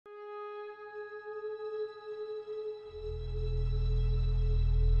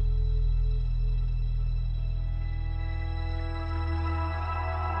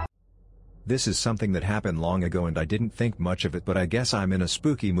This is something that happened long ago and I didn't think much of it, but I guess I'm in a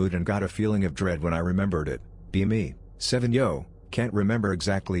spooky mood and got a feeling of dread when I remembered it. Be me. 7 Yo, can't remember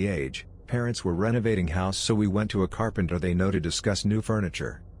exactly age. Parents were renovating house so we went to a carpenter they know to discuss new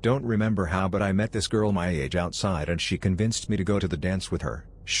furniture. Don't remember how, but I met this girl my age outside and she convinced me to go to the dance with her.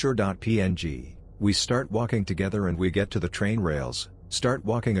 Sure.png. We start walking together and we get to the train rails, start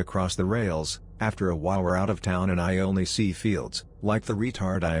walking across the rails. After a while we're out of town and I only see fields. Like the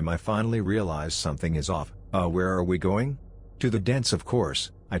retard I am, I finally realize something is off. Where are we going? To the dance, of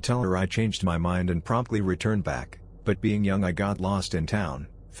course. I tell her I changed my mind and promptly returned back, but being young I got lost in town.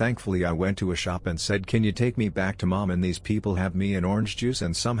 Thankfully I went to a shop and said, "Can you take me back to mom and these people have me an orange juice,"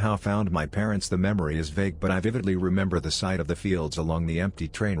 and somehow found my parents. The memory is vague but I vividly remember the sight of the fields along the empty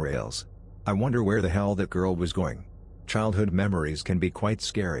train rails. I wonder where the hell that girl was going. Childhood memories can be quite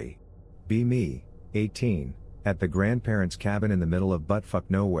scary. Be me, 18, at the grandparents' cabin in the middle of buttfuck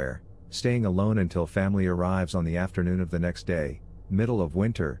nowhere, staying alone until family arrives on the afternoon of the next day, middle of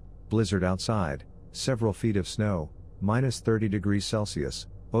winter, blizzard outside, several feet of snow, minus 30 degrees Celsius,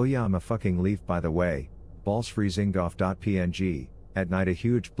 oh yeah I'm a fucking leaf by the way, balls freezing off.png, at night a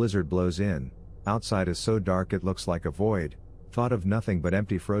huge blizzard blows in, outside is so dark it looks like a void, thought of nothing but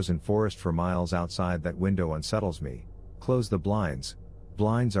empty frozen forest for miles outside. That window unsettles me. Close the blinds.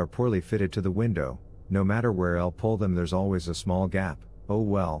 Blinds are poorly fitted to the window, no matter where I'll pull them there's always a small gap. Oh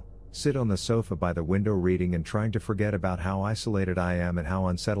well, sit on the sofa by the window reading and trying to forget about how isolated I am and how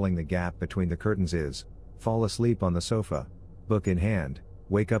unsettling the gap between the curtains is. Fall asleep on the sofa, book in hand,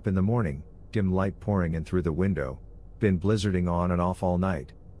 wake up in the morning, dim light pouring in through the window. Been blizzarding on and off all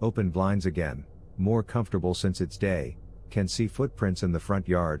night, open blinds again, more comfortable since it's day, can see footprints in the front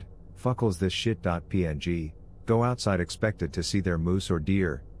yard, fuckles this shit.png. Go outside expected to see their moose or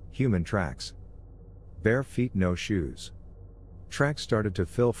deer, human tracks. Bare feet, no shoes. Tracks started to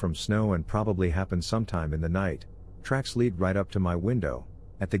fill from snow and probably happened sometime in the night. Tracks lead right up to my window,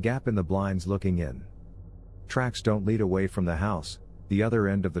 at the gap in the blinds looking in. Tracks don't lead away from the house, the other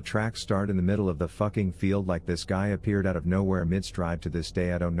end of the tracks start in the middle of the fucking field like this guy appeared out of nowhere mid-stride. To this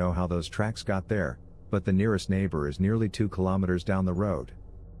day I don't know how those tracks got there, but the nearest neighbor is nearly 2 kilometers down the road.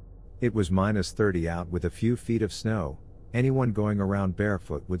 It was minus 30 out with a few feet of snow. Anyone going around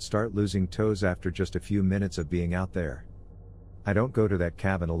barefoot would start losing toes after just a few minutes of being out there. I don't go to that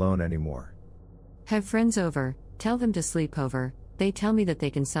cabin alone anymore. Have friends over, tell them to sleep over. They tell me that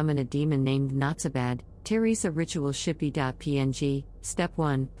they can summon a demon named Notsabad. Teresa ritual shippy.png. Step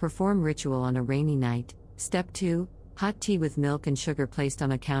 1, perform ritual on a rainy night. Step 2, hot tea with milk and sugar placed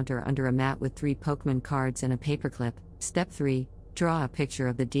on a counter under a mat with 3 Pokemon cards and a paperclip. Step 3, draw a picture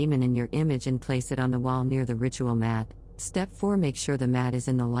of the demon in your image and place it on the wall near the ritual mat. Step 4, make sure the mat is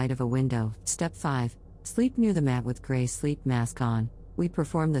in the light of a window. Step 5, sleep near the mat with gray sleep mask on. We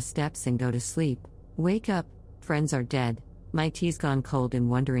perform the steps and go to sleep. Wake up, friends are dead. My tea's gone cold and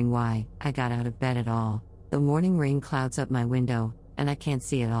wondering why I got out of bed at all. The morning rain clouds up my window, and I can't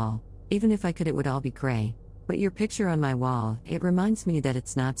see it all. Even if I could it would all be gray. But your picture on my wall, it reminds me that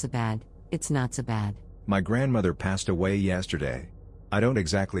it's not so bad. It's not so bad. My grandmother passed away yesterday. I don't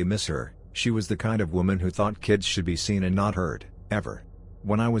exactly miss her. She was the kind of woman who thought kids should be seen and not heard, ever.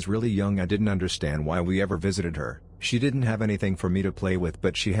 When I was really young I didn't understand why we ever visited her. She didn't have anything for me to play with,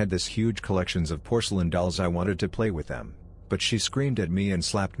 but she had this huge collections of porcelain dolls. I wanted to play with them, but she screamed at me and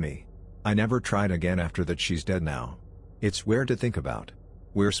slapped me. I never tried again after that. She's dead now. It's weird to think about.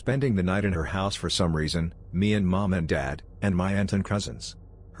 We're spending the night in her house for some reason, me and mom and dad, and my aunt and cousins.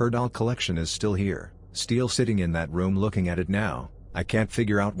 Her doll collection is still here, still sitting in that room looking at it now. I can't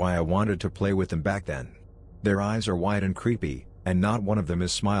figure out why I wanted to play with them back then. Their eyes are wide and creepy, and not one of them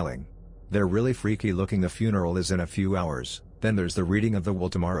is smiling. They're really freaky looking. The funeral is in a few hours, then there's the reading of the will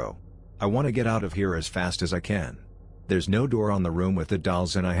tomorrow. I want to get out of here as fast as I can. There's no door on the room with the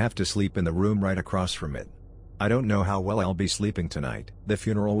dolls and I have to sleep in the room right across from it. I don't know how well I'll be sleeping tonight. The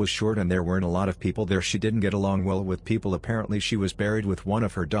funeral was short and there weren't a lot of people there. She didn't get along well with people. Apparently she was buried with one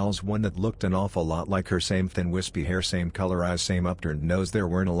of her dolls, one that looked an awful lot like her, same thin wispy hair, same color eyes, same upturned nose. There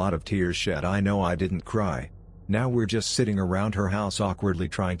weren't a lot of tears shed. I know I didn't cry. Now we're just sitting around her house awkwardly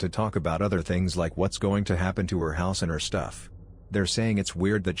trying to talk about other things like what's going to happen to her house and her stuff. They're saying it's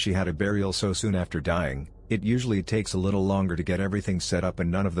weird that she had a burial so soon after dying. It usually takes a little longer to get everything set up and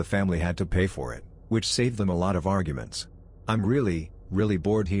none of the family had to pay for it, which saved them a lot of arguments. I'm really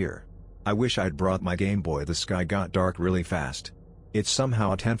bored here. I wish I'd brought my Game Boy. The sky got dark really fast. It's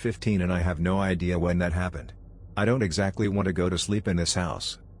somehow 10:15 and I have no idea when that happened. I don't exactly want to go to sleep in this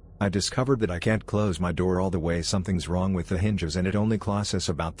house. I discovered that I can't close my door all the way. Something's wrong with the hinges and it only closes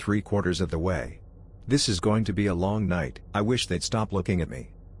about 3/4 of the way. This is going to be a long night. I wish they'd stop looking at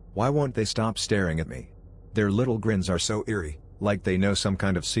me. Why won't they stop staring at me? Their little grins are so eerie, like they know some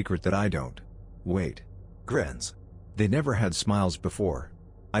kind of secret that I don't. Wait. Grins. They never had smiles before.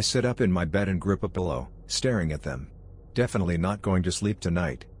 I sit up in my bed and grip a pillow, staring at them. Definitely not going to sleep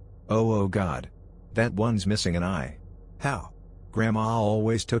tonight. Oh God. That one's missing an eye. How? Grandma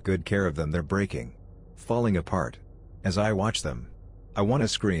always took good care of them. They're breaking. Falling apart. As I watch them, I want to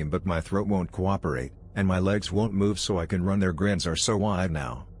scream but my throat won't cooperate, and my legs won't move so I can run. Their grins are so wide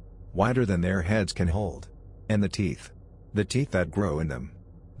now. Wider than their heads can hold. And the teeth. The teeth that grow in them.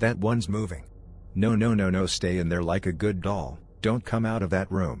 That one's moving. No, stay in there like a good doll. Don't come out of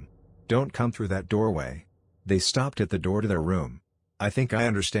that room. Don't come through that doorway. They stopped at the door to their room. I think I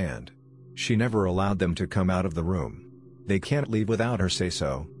understand. She never allowed them to come out of the room. They can't leave without her say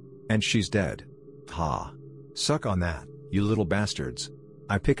so. And she's dead. Ha. Suck on that, you little bastards.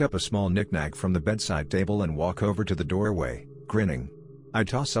 I pick up a small knick-knack from the bedside table and walk over to the doorway, grinning. I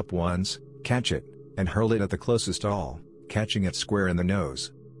toss up ones, catch it, and hurl it at the closest doll, catching it square in the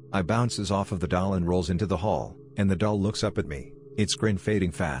nose. I bounces off of the doll and rolls into the hall, and the doll looks up at me, its grin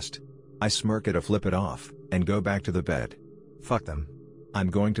fading fast. I smirk at it, flip it off, and go back to the bed. Fuck them. I'm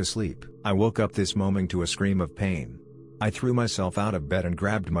going to sleep. I woke up this moment to a scream of pain. I threw myself out of bed and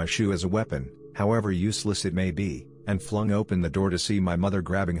grabbed my shoe as a weapon, however useless it may be, and flung open the door to see my mother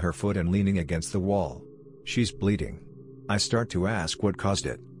grabbing her foot and leaning against the wall. She's bleeding. I start to ask what caused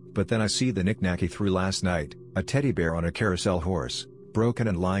it, but then I see the knick-knack he threw last night, a teddy bear on a carousel horse, broken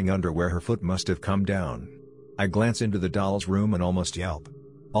and lying under where her foot must have come down. I glance into the doll's room and almost yelp.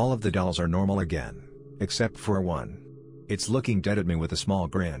 All of the dolls are normal again, except for one. It's looking dead at me with a small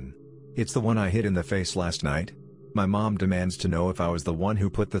grin. It's the one I hit in the face last night. My mom demands to know if I was the one who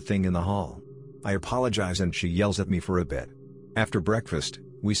put the thing in the hall. I apologize and she yells at me for a bit. After breakfast,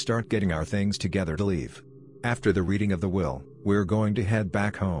 we start getting our things together to leave. After the reading of the will, we're going to head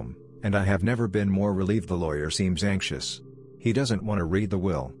back home, and I have never been more relieved. The lawyer seems anxious. He doesn't want to read the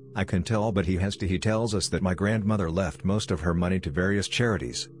will, I can tell, but he has to. He tells us that my grandmother left most of her money to various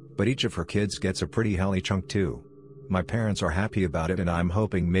charities, but each of her kids gets a pretty helly chunk too. My parents are happy about it and I'm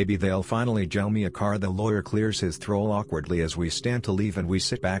hoping maybe they'll finally gel me a car. The lawyer clears his throat awkwardly as we stand to leave and we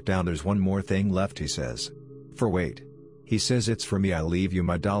sit back down. There's one more thing left, he says. Wait. He says it's for me. I leave you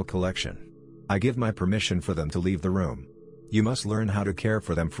my doll collection. I give my permission for them to leave the room. You must learn how to care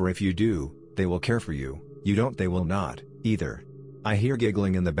for them, for if you do, they will care for you. You don't, they will not, either. I hear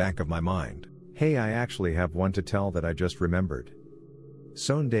giggling in the back of my mind. Hey, I actually have one to tell that I just remembered.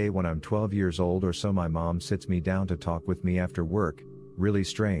 Someday when I'm 12 years old or so, my mom sits me down to talk with me after work. Really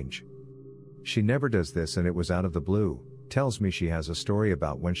strange. She never does this and it was out of the blue. Tells me she has a story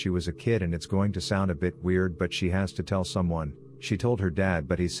about when she was a kid and it's going to sound a bit weird, but she has to tell someone. She told her dad,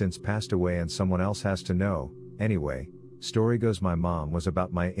 but he's since passed away and someone else has to know. Anyway, story goes my mom was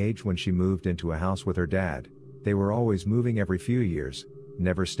about my age when she moved into a house with her dad. They were always moving every few years,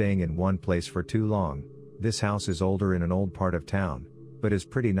 never staying in one place for too long. This house is older in an old part of town, but is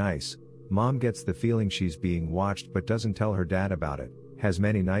pretty nice. Mom gets the feeling she's being watched but doesn't tell her dad about it, has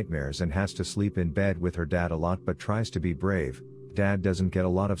many nightmares and has to sleep in bed with her dad a lot but tries to be brave. Dad doesn't get a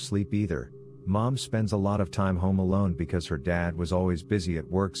lot of sleep either. Mom spends a lot of time home alone because her dad was always busy at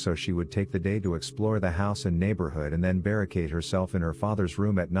work, so she would take the day to explore the house and neighborhood and then barricade herself in her father's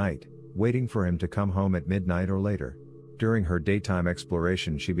room at night, waiting for him to come home at midnight or later. During her daytime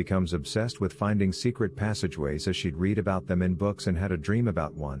exploration she becomes obsessed with finding secret passageways as she'd read about them in books and had a dream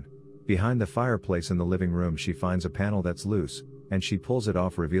about one. Behind the fireplace in the living room she finds a panel that's loose, and she pulls it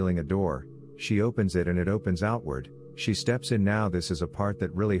off, revealing a door. She opens it and it opens outward. She steps in. Now this is a part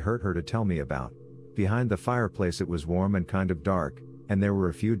that really hurt her to tell me about. Behind the fireplace it was warm and kind of dark, and there were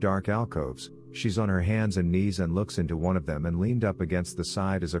a few dark alcoves. She's on her hands and knees and looks into one of them, and leaned up against the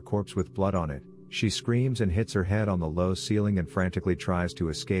side is a corpse with blood on it. She screams and hits her head on the low ceiling and frantically tries to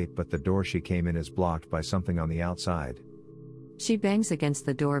escape, but the door she came in is blocked by something on the outside. She bangs against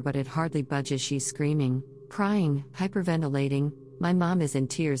the door but it hardly budges. She's screaming, crying, hyperventilating. My mom is in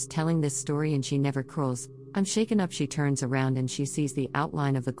tears telling this story and she never crawls. I'm shaken up. She turns around and she sees the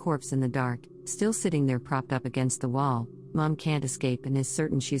outline of the corpse in the dark, still sitting there propped up against the wall. Mom can't escape and is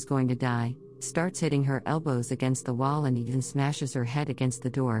certain she's going to die. Starts hitting her elbows against the wall and even smashes her head against the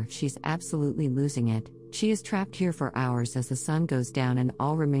door. She's absolutely losing it. She is trapped here for hours as the sun goes down and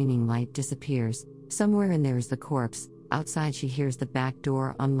all remaining light disappears. Somewhere in there is the corpse. Outside she hears the back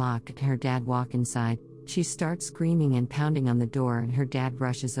door unlock and her dad walk inside. She starts screaming and pounding on the door and her dad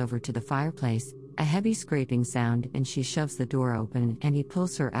rushes over to the fireplace. A heavy scraping sound and she shoves the door open and he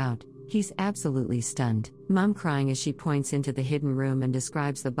pulls her out. He's absolutely stunned. Mom crying as she points into the hidden room and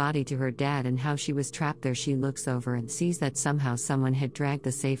describes the body to her dad and how she was trapped there. She looks over and sees that somehow someone had dragged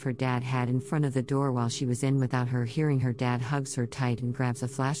the safe her dad had in front of the door while she was in without her hearing. Her dad hugs her tight and grabs a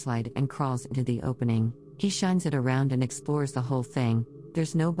flashlight and crawls into the opening. He shines it around and explores the whole thing.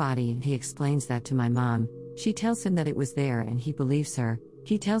 There's no body and he explains that to my mom. She tells him that it was there and he believes her.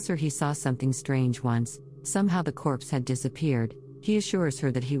 He tells her he saw something strange once. Somehow the corpse had disappeared. He assures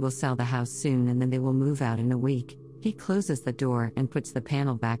her that he will sell the house soon and then they will move out in a week. He closes the door and puts the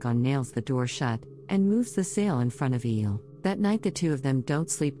panel back on, nails the door shut, and moves the sail in front of Eel. That night the two of them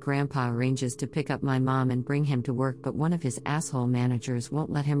don't sleep. Grandpa arranges to pick up my mom and bring him to work, but one of his asshole managers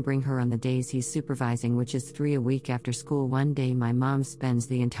won't let him bring her on the days he's supervising, which is 3 a week after school. One day my mom spends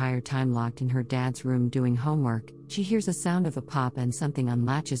the entire time locked in her dad's room doing homework. She hears a sound of a pop and something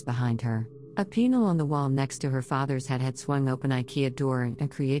unlatches behind her. A panel on the wall next to her father's head had swung open. IKEA door and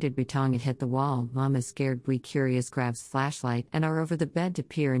created betong. It hit the wall. Mom is scared. We curious grabs flashlight and are over the bed to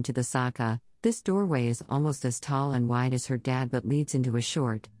peer into the socket. This doorway is almost as tall and wide as her dad but leads into a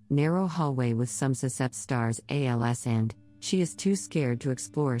short, narrow hallway with some suscept stars ALS and she is too scared to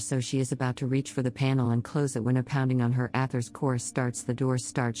explore, so she is about to reach for the panel and close it when a pounding on her Ather's core starts. The door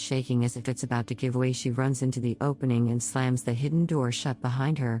starts shaking as if it's about to give way. She runs into the opening and slams the hidden door shut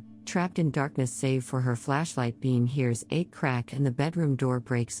behind her. Trapped in darkness save for her flashlight beam, hears a crack and the bedroom door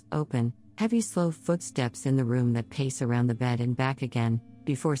breaks open. Heavy slow footsteps in the room that pace around the bed and back again.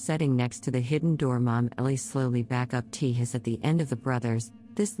 Before setting next to the hidden door, Mom Ellie slowly back up. T is at the end of the brothers.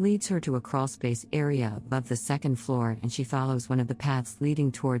 This leads her to a crawlspace area above the second floor and she follows one of the paths leading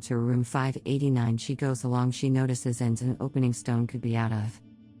towards her room 589. She goes along. She notices ends an opening stone could be out of.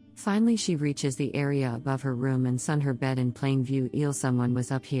 Finally she reaches the area above her room and sun her bed in plain view. Eel, someone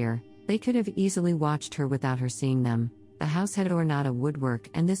was up here. They could have easily watched her without her seeing them. The house had ornata woodwork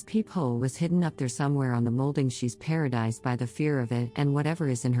and this peephole was hidden up there somewhere on the molding. She's paralyzed by the fear of it and whatever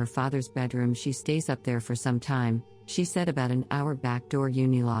is in her father's bedroom. She stays up there for some time. She said about an hour. Back door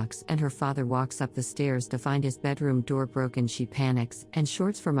unilocks and her father walks up the stairs to find his bedroom door broken. She panics and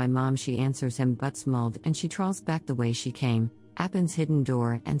shorts for my mom. She answers him but smalled and she trawls back the way she came. Opens hidden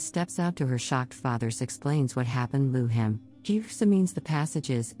door and steps out to her shocked father. Explains what happened. Lou him. He examines the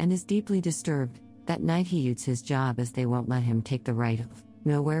passages and is deeply disturbed. That night he uses his job as they won't let him take the right of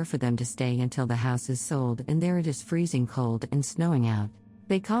nowhere for them to stay until the house is sold, and there it is freezing cold and snowing out.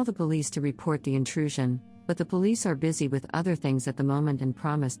 They call the police to report the intrusion, but the police are busy with other things at the moment and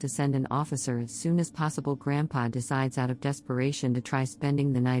promise to send an officer as soon as possible. Grandpa decides out of desperation to try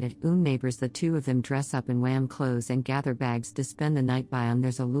spending the night at neighbors. The two of them dress up in wham clothes and gather bags to spend the night by on.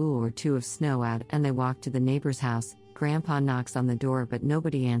 There's a lule or two of snow out and they walk to the neighbor's house. Grandpa knocks on the door but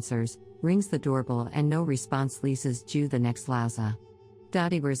nobody answers, rings the doorbell and no response. Lisa's due the next Lausa.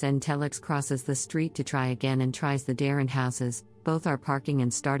 Dottie wears and Telex crosses the street to try again and tries the Darren houses. Both are parking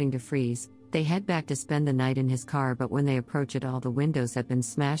and starting to freeze. They head back to spend the night in his car, but when they approach it all the windows have been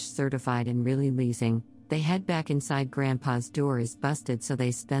smashed. Certified and really leasing. They head back inside. Grandpa's door is busted so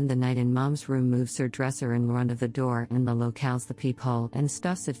they spend the night in Mom's room. Moves her dresser in front of the door and the locales the peephole and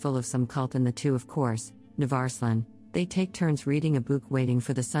stuffs it full of some cult and the two of course, Navarslan. They take turns reading a book waiting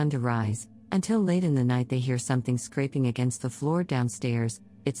for the sun to rise, until late in the night they hear something scraping against the floor downstairs.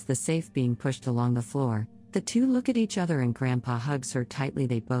 It's the safe being pushed along the floor. The two look at each other and Grandpa hugs her tightly.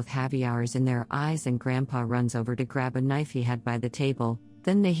 They both have hours in their eyes and Grandpa runs over to grab a knife he had by the table.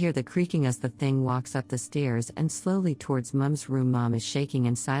 Then they hear the creaking as the thing walks up the stairs and slowly towards Mom's room. Mom is shaking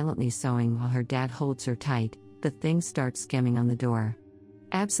and silently sewing while her dad holds her tight. The thing starts skimming on the door.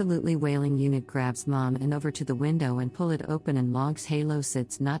 Absolutely wailing. Unit grabs Mom and over to the window and pull it open and logs. Halo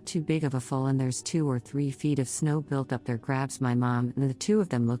sits not too big of a fall and there's 2 or 3 feet of snow built up there. Grabs my mom and the two of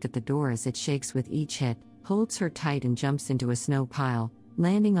them look at the door as it shakes with each hit, holds her tight and jumps into a snow pile,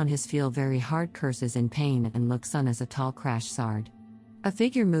 landing on his feel very hard, curses in pain and looks on as a tall crash sard. A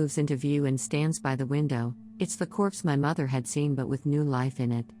figure moves into view and stands by the window. It's the corpse my mother had seen but with new life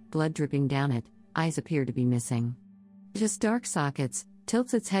in it, blood dripping down it, eyes appear to be missing. Just dark sockets.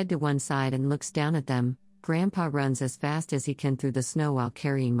 Tilts its head to one side and looks down at them. Grandpa runs as fast as he can through the snow while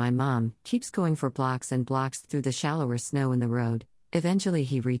carrying my mom, keeps going for blocks and blocks through the shallower snow in the road. Eventually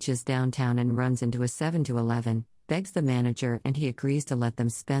he reaches downtown and runs into a 7-Eleven, begs the manager and he agrees to let them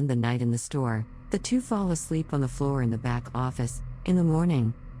spend the night in the store. The two fall asleep on the floor in the back office. In the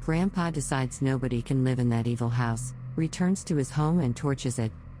morning, Grandpa decides nobody can live in that evil house, returns to his home and torches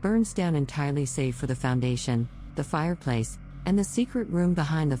it, burns down entirely save for the foundation, the fireplace, and the secret room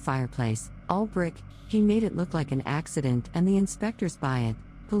behind the fireplace, all brick. He made it look like an accident and the inspectors buy it,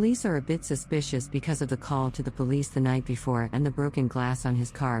 Police are a bit suspicious because of the call to the police the night before and the broken glass on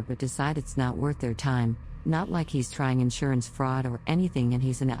his car, but decide it's not worth their time. Not like he's trying insurance fraud or anything, and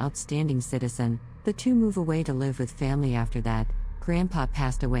he's an outstanding citizen. The two move away to live with family after that. Grandpa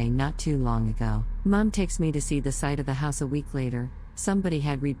passed away not too long ago. Mom takes me to see the site of the house a week later. Somebody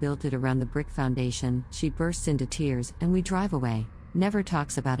had rebuilt it around the brick foundation. She bursts into tears and we drive away. Never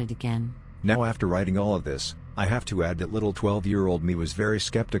talks about it again. Now, after writing all of this, I have to add that little 12-year-old me was very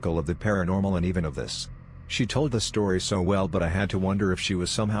skeptical of the paranormal and even of this. She told the story so well, but I had to wonder if she was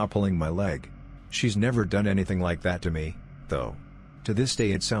somehow pulling my leg. She's never done anything like that to me, though. To this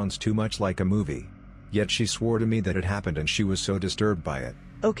day it sounds too much like a movie. Yet she swore to me that it happened and she was so disturbed by it.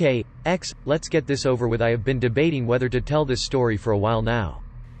 Okay, X, let's get this over with. I have been debating whether to tell this story for a while now.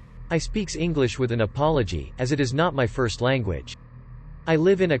 I speaks English with an apology, as it is not my first language. I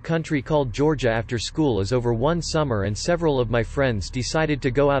live in a country called Georgia. After school is over one summer and several of my friends decided to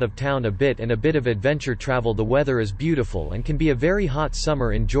go out of town a bit and a bit of adventure travel. The weather is beautiful and can be a very hot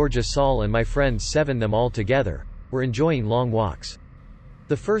summer in Georgia. Saul and my friends, 7 them all together, were enjoying long walks.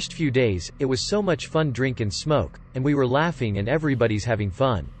 The first few days, it was so much fun, drink and smoke, and we were laughing and everybody's having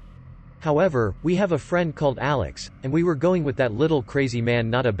fun. However, we have a friend called Alex, and we were going with that little crazy man.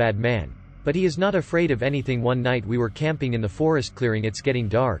 Not a bad man, but he is not afraid of anything. One night we were camping in the forest clearing. It's getting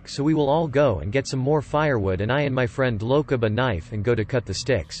dark, so we will all go and get some more firewood, and I and my friend look up a knife and go to cut the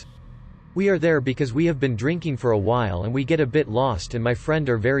sticks. We are there because we have been drinking for a while and we get a bit lost, and my friend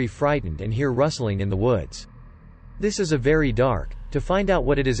are very frightened and hear rustling in the woods. This is a very dark to find out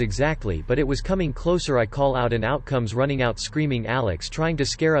what it is exactly, but it was coming closer. I call out and out comes running out screaming Alex, trying to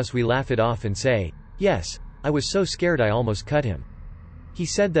scare us. We laugh it off and say, "Yes, I was so scared I almost cut him." He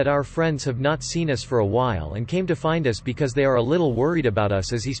said that our friends have not seen us for a while and came to find us because they are a little worried about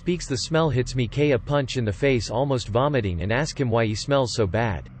us. As he speaks, the smell hits me, a punch in the face, almost vomiting, and ask him why he smells so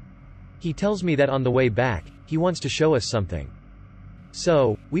bad. He tells me that on the way back, he wants to show us something.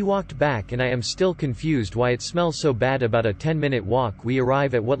 So, we walked back and I am still confused why it smells so bad. About a 10-minute walk we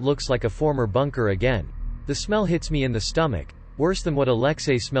arrive at what looks like a former bunker again. The smell hits me in the stomach, worse than what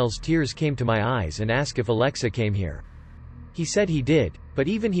Alexei smells. Tears came to my eyes and asked if Alexa came here. He said he did, but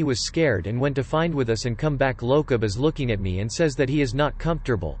even he was scared and went to find with us and come back. Lokub is looking at me and says that he is not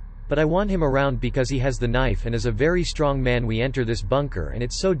comfortable, but I want him around because he has the knife and is a very strong man. We enter this bunker and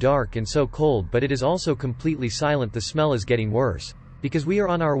it's so dark and so cold, but it is also completely silent. The smell is getting worse, because we are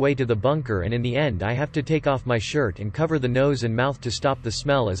on our way to the bunker, and in the end I have to take off my shirt and cover the nose and mouth to stop the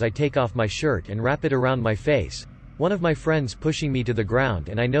smell. As I take off my shirt and wrap it around my face, one of my friends pushing me to the ground,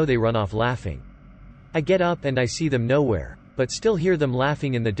 and I know they run off laughing. I get up and I see them nowhere, but still hear them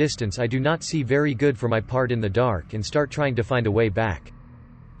laughing in the distance. I do not see very good for my part in the dark and start trying to find a way back.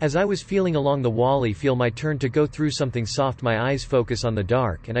 As I was feeling along the wall, I feel my turn to go through something soft. My eyes focus on the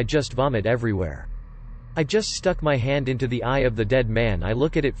dark and I just vomit everywhere. I just stuck my hand into the eye of the dead man. I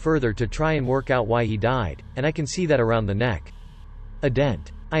look at it further to try and work out why he died, and I can see that around the neck, a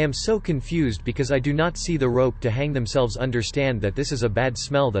dent. I am so confused because I do not see the rope to hang themselves. Understand that this is a bad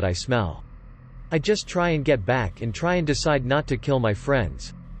smell that I smell. I just try and get back and try and decide not to kill my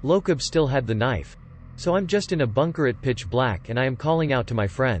friends. Lokub still had the knife. So I'm just in a bunker at pitch black and I am calling out to my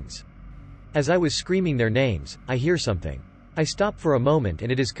friends. As I was screaming their names, I hear something. I stop for a moment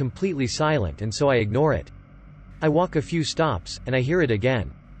and it is completely silent, and so I ignore it. I walk a few stops, and I hear it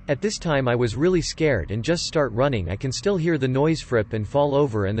again. At this time I was really scared and just start running. I can still hear the noise, flip and fall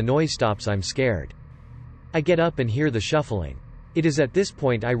over, and the noise stops. I'm scared. I get up and hear the shuffling. It is at this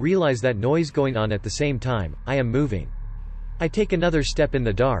point I realize that noise going on at the same time I am moving. I take another step in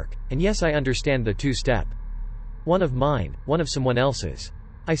the dark, and yes, I understand the two-step. One of mine, one of someone else's.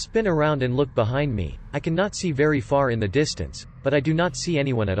 I spin around and look behind me. I cannot see very far in the distance, but I do not see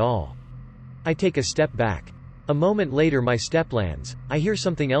anyone at all. I take a step back. A moment later my step lands. I hear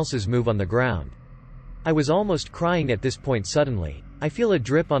something else's move on the ground. I was almost crying at this point. Suddenly, I feel a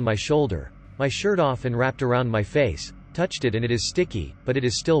drip on my shoulder, my shirt off and wrapped around my face, touched it and it is sticky, but it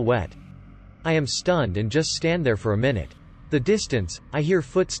is still wet. I am stunned and just stand there for a minute. The distance, I hear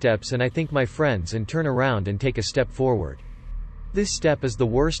footsteps and I think my friends and turn around and take a step forward. This step is the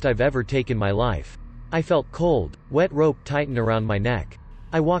worst I've ever taken in my life. I felt cold, wet rope tighten around my neck.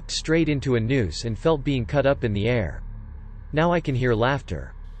 I walked straight into a noose and felt being cut up in the air. Now I can hear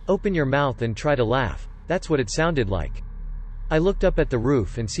laughter. Open your mouth and try to laugh. That's what it sounded like. I looked up at the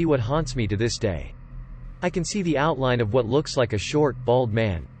roof and see what haunts me to this day. I can see the outline of what looks like a short, bald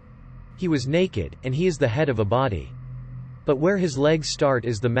man. He was naked, and he is the head of a body. But where his legs start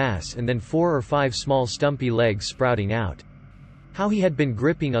is the mass, and then 4 or 5 small stumpy legs sprouting out. How he had been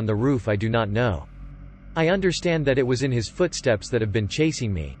gripping on the roof I do not know. I understand that it was in his footsteps that have been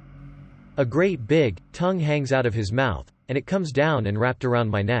chasing me. A great big tongue hangs out of his mouth, and it comes down and wrapped around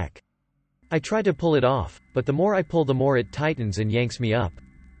my neck. I try to pull it off, but the more I pull the more it tightens and yanks me up.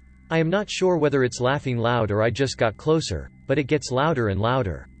 I am not sure whether it's laughing loud or I just got closer, but it gets louder and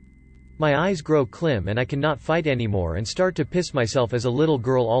louder. My eyes grow clim and I cannot fight anymore and start to piss myself as a little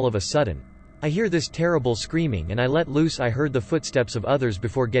girl. All of a sudden, I hear this terrible screaming and I let loose. I heard the footsteps of others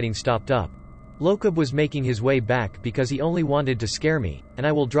before getting stopped up. Lokub was making his way back because he only wanted to scare me, and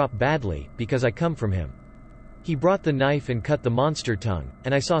I will drop badly, because I come from him. He brought the knife and cut the monster tongue,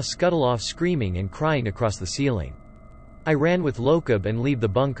 and I saw scuttle off screaming and crying across the ceiling. I ran with Lokub and leave the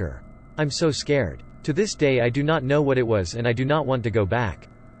bunker. I'm so scared. To this day I do not know what it was and I do not want to go back.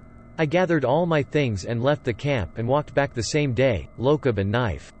 I gathered all my things and left the camp and walked back the same day, Lokub and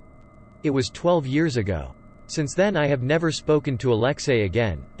knife. It was 12 years ago. Since then I have never spoken to Alexei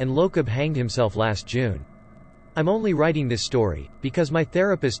again, and Lokub hanged himself last June. I'm only writing this story, because my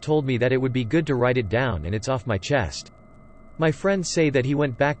therapist told me that it would be good to write it down and it's off my chest. My friends say that he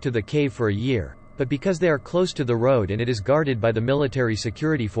went back to the cave for a year, but because they are close to the road and it is guarded by the military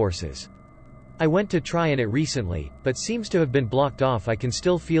security forces. I went to try and it recently, but seems to have been blocked off. I can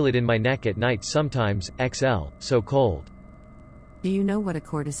still feel it in my neck at night sometimes, XL, so cold. Do you know what a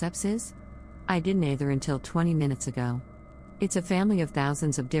cordyceps is? I didn't either until 20 minutes ago. It's a family of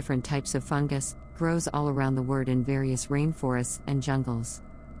thousands of different types of fungus, grows all around the world in various rainforests and jungles.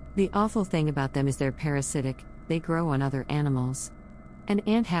 The awful thing about them is they're parasitic, they grow on other animals. An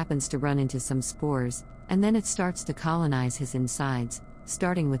ant happens to run into some spores, and then it starts to colonize his insides,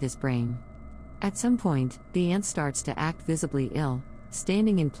 starting with his brain. At some point, the ant starts to act visibly ill,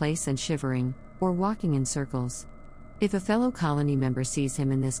 standing in place and shivering, or walking in circles. If a fellow colony member sees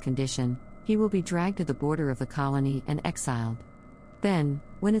him in this condition, he will be dragged to the border of the colony and exiled. Then,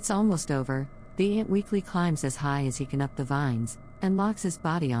 when it's almost over, the ant weakly climbs as high as he can up the vines, and locks his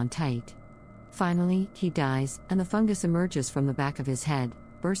body on tight. Finally, he dies, and the fungus emerges from the back of his head,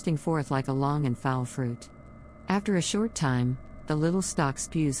 bursting forth like a long and foul fruit. After a short time, the little stalk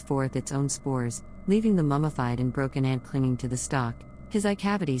spews forth its own spores, leaving the mummified and broken ant clinging to the stalk, his eye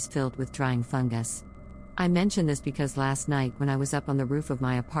cavities filled with drying fungus. I mention this because last night when I was up on the roof of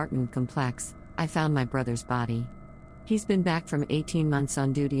my apartment complex, I found my brother's body. He's been back from 18 months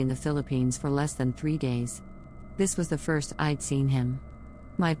on duty in the Philippines for less than 3 days. This was the first I'd seen him.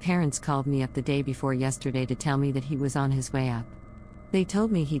 My parents called me up the day before yesterday to tell me that he was on his way up. They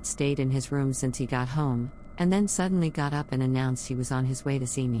told me he'd stayed in his room since he got home, and then suddenly got up and announced he was on his way to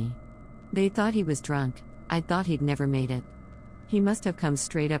see me. They thought he was drunk. I thought he'd never made it. He must have come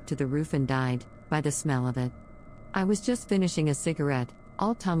straight up to the roof and died, by the smell of it. I was just finishing a cigarette,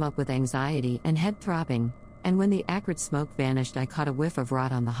 all tum up with anxiety and head throbbing, and when the acrid smoke vanished I caught a whiff of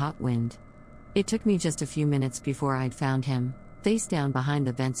rot on the hot wind. It took me just a few minutes before I'd found him, face down behind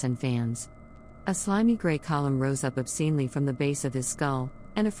the vents and fans. A slimy gray column rose up obscenely from the base of his skull,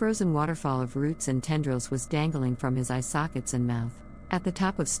 and a frozen waterfall of roots and tendrils was dangling from his eye sockets and mouth. At the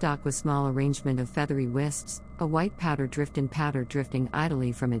top of stalk was small arrangement of feathery wisps, a white powder drifting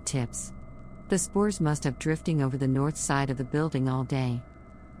idly from its tips. The spores must have drifting over the north side of the building all day.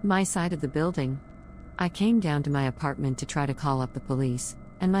 My side of the building? I came down to my apartment to try to call up the police,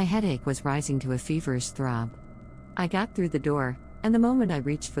 and my headache was rising to a feverish throb. I got through the door, and the moment I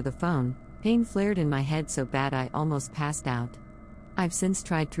reached for the phone, pain flared in my head so bad I almost passed out. I've since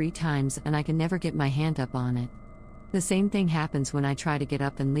tried 3 times and I can never get my hand up on it. The same thing happens when I try to get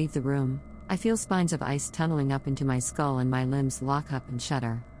up and leave the room. I feel spines of ice tunneling up into my skull and my limbs lock up and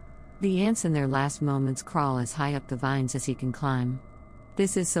shudder. The ants in their last moments crawl as high up the vines as he can climb.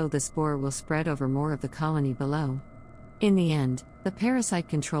 This is so the spore will spread over more of the colony below. In the end, the parasite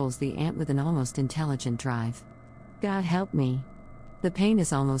controls the ant with an almost intelligent drive. God help me. The pain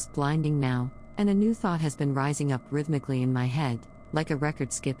is almost blinding now, and a new thought has been rising up rhythmically in my head, like a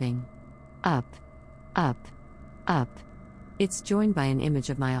record skipping. Up. Up. Up. It's joined by an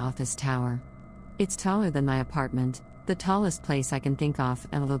image of my office tower. It's taller than my apartment, the tallest place I can think of,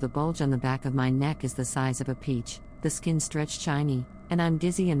 and although the bulge on the back of my neck is the size of a peach, the skin stretched shiny, and I'm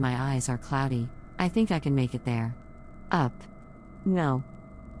dizzy and my eyes are cloudy, I think I can make it there. Up. No.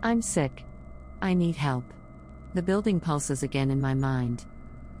 I'm sick. I need help. The building pulses again in my mind.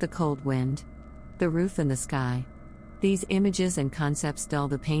 The cold wind. The roof and the sky. These images and concepts dull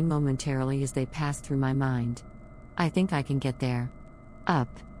the pain momentarily as they pass through my mind. I think I can get there.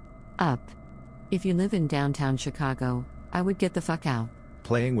 Up. Up. If you live in downtown Chicago, I would get the fuck out.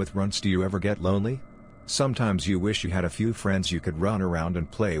 Playing with runts. Do you ever get lonely? Sometimes you wish you had a few friends you could run around and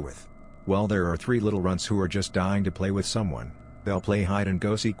play with. Well, there are 3 little runts who are just dying to play with someone. They'll play hide and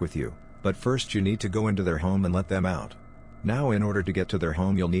go seek with you. But first you need to go into their home and let them out. Now in order to get to their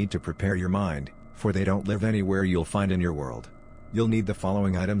home you'll need to prepare your mind, for they don't live anywhere you'll find in your world. You'll need the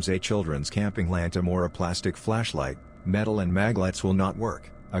following items: a children's camping lantern or a plastic flashlight. Metal and mag lights will not work.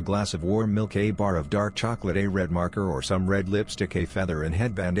 A glass of warm milk, a bar of dark chocolate, a red marker or some red lipstick, a feather and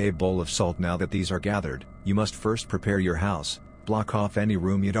headband, a bowl of salt. Now that these are gathered, you must first prepare your house. Block off any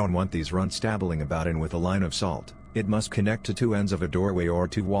room you don't want these runts dabbling about in with a line of salt. It must connect to two ends of a doorway or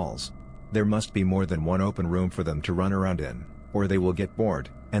two walls. There must be more than one open room for them to run around in, or they will get bored,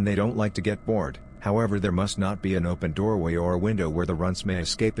 and they don't like to get bored. However, there must not be an open doorway or a window where the runts may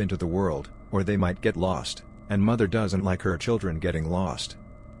escape into the world, or they might get lost, and mother doesn't like her children getting lost.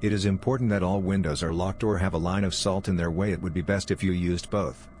 It is important that all windows are locked or have a line of salt in their way. It would be best if you used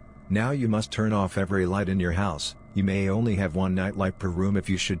both. Now you must turn off every light in your house. You may only have one night light per room if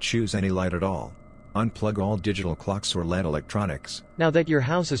you should choose any light at all. Unplug all digital clocks or LED electronics. Now that your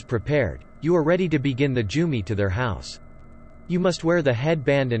house is prepared, you are ready to begin the journey to their house. You must wear the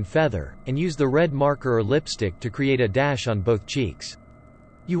headband and feather, and use the red marker or lipstick to create a dash on both cheeks.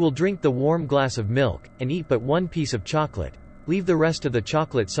 You will drink the warm glass of milk, and eat but one piece of chocolate. Leave the rest of the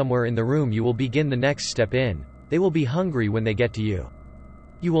chocolate somewhere in the room. You will begin the next step in. They will be hungry when they get to you.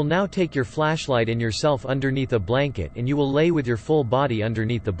 You will now take your flashlight and yourself underneath a blanket, and you will lay with your full body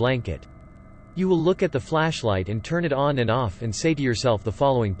underneath the blanket. You will look at the flashlight and turn it on and off and say to yourself the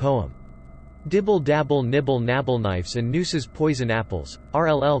following poem. Dibble dabble nibble nabble, knives and nooses poison apples,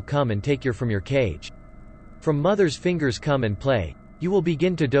 RLL come and take you from your cage. From mother's fingers come and play. You will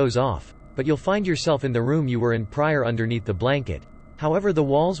begin to doze off, but you'll find yourself in the room you were in prior underneath the blanket. However, the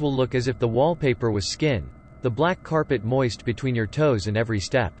walls will look as if the wallpaper was skin, the black carpet moist between your toes in every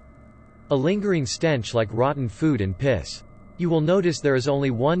step. A lingering stench like rotten food and piss. You will notice there is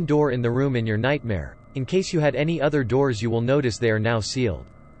only one door in the room in your nightmare. In case you had any other doors, you will notice they are now sealed.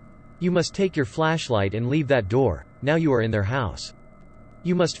 You must take your flashlight and leave that door. Now you are in their house.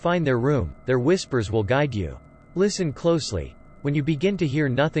 You must find their room. Their whispers will guide you. Listen closely. When you begin to hear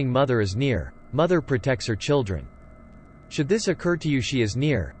nothing, mother is near. Mother protects her children. Should this occur to you, she is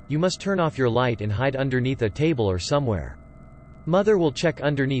near, you must turn off your light and hide underneath a table or somewhere. Mother will check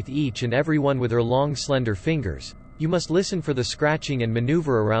underneath each and every one with her long slender fingers. You must listen for the scratching and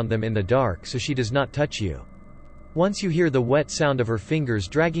maneuver around them in the dark so she does not touch you. Once you hear the wet sound of her fingers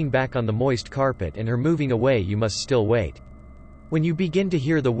dragging back on the moist carpet and her moving away, you must still wait. When you begin to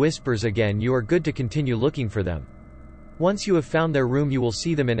hear the whispers again, you are good to continue looking for them. Once you have found their room, you will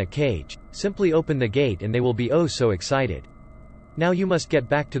see them in a cage. Simply open the gate and they will be oh so excited. Now you must get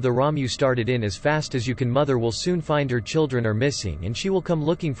back to the room you started in as fast as you can. Mother will soon find her children are missing and she will come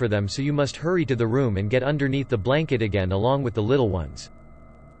looking for them, so you must hurry to the room and get underneath the blanket again along with the little ones.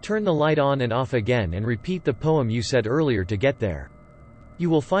 Turn the light on and off again and repeat the poem you said earlier to get there.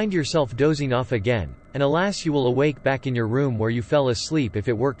 You will find yourself dozing off again, and alas, you will awake back in your room where you fell asleep. If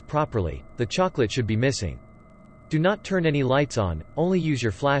it worked properly, the chocolate should be missing. Do not turn any lights on, only use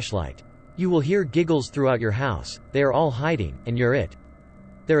your flashlight. You will hear giggles throughout your house. They are all hiding, and you're it.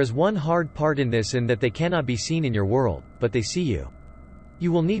 There is one hard part in this, in that they cannot be seen in your world, but they see you.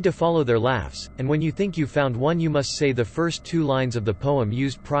 You will need to follow their laughs, and when you think you found one, you must say the first two lines of the poem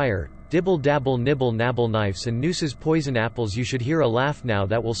used prior. Dibble dabble nibble nabble, knives and nooses poison apples. You should hear a laugh now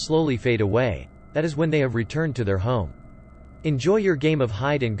that will slowly fade away. That is when they have returned to their home. Enjoy your game of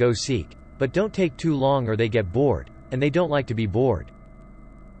hide and go seek, but don't take too long or they get bored, and they don't like to be bored.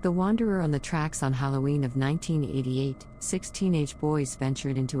 The Wanderer on the Tracks. On Halloween of 1988, 6 teenage boys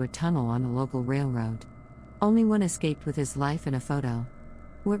ventured into a tunnel on a local railroad. Only one escaped with his life in a photo.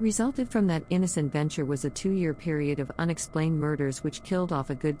 What resulted from that innocent venture was a 2-year period of unexplained murders which killed off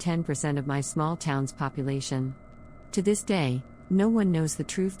a good 10% of my small town's population. To this day, no one knows the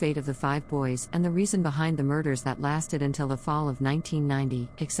true fate of the 5 boys and the reason behind the murders that lasted until the fall of 1990,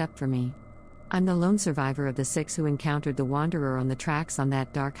 except for me. I'm the lone survivor of the 6 who encountered the Wanderer on the Tracks on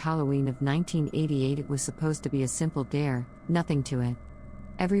that dark Halloween of 1988. It was supposed to be a simple dare, nothing to it.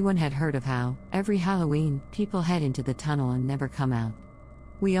 Everyone had heard of how, every Halloween, people head into the tunnel and never come out.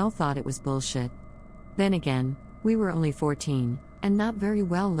 We all thought it was bullshit. Then again, we were only 14, and not very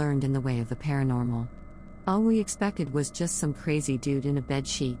well learned in the way of the paranormal. All we expected was just some crazy dude in a bed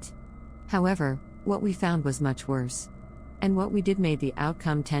sheet. However, what we found was much worse. And what we did made the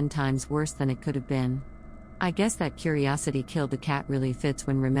outcome 10 times worse than it could have been. I guess that curiosity killed the cat really fits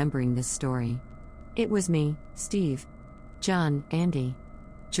when remembering this story. It was me, Steve, John, Andy,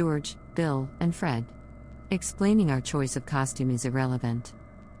 George, Bill, and Fred. Explaining our choice of costume is irrelevant.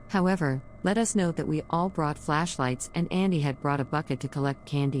 However, let us note that we all brought flashlights and Andy had brought a bucket to collect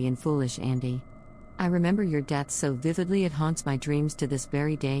candy in Foolish Andy. I remember your death so vividly it haunts my dreams to this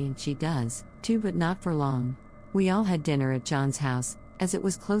very day, and she does, too, but not for long. We all had dinner at John's house, as it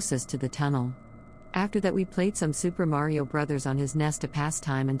was closest to the tunnel. After that we played some Super Mario Bros. On his nest to pass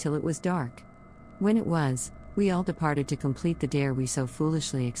time until it was dark. When it was, we all departed to complete the dare we so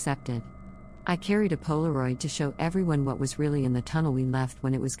foolishly accepted. I carried a Polaroid to show everyone what was really in the tunnel we left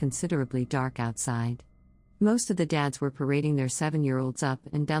when it was considerably dark outside. Most of the dads were parading their 7-year-olds up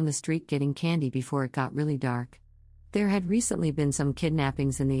and down the street getting candy before it got really dark. There had recently been some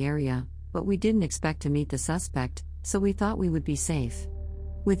kidnappings in the area, but we didn't expect to meet the suspect, so we thought we would be safe.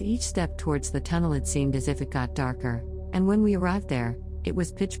 With each step towards the tunnel it seemed as if it got darker, and when we arrived there, it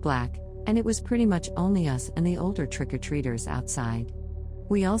was pitch black, and it was pretty much only us and the older trick-or-treaters outside.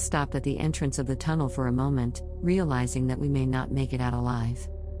 We all stopped at the entrance of the tunnel for a moment, realizing that we may not make it out alive.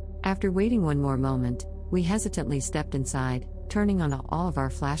 After waiting one more moment, we hesitantly stepped inside, turning on all of our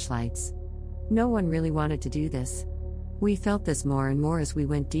flashlights. No one really wanted to do this. We felt this more and more as we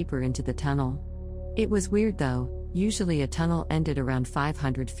went deeper into the tunnel. It was weird though, usually a tunnel ended around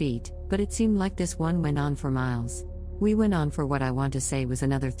 500 feet, but it seemed like this one went on for miles. We went on for what I want to say was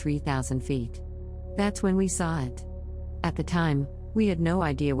another 3,000 feet. That's when we saw it. At the time, we had no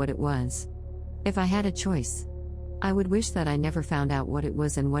idea what it was. If I had a choice, I would wish that I never found out what it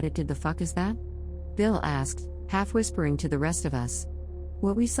was and what it did. The fuck is that? Bill asked, half whispering to the rest of us.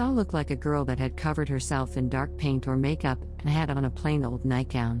 What we saw looked like a girl that had covered herself in dark paint or makeup and had on a plain old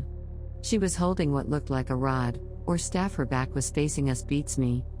nightgown. She was holding what looked like a rod, or staff. Her back was facing us. Beats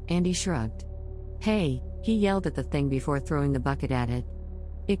me, Andy shrugged. Hey, he yelled at the thing before throwing the bucket at it.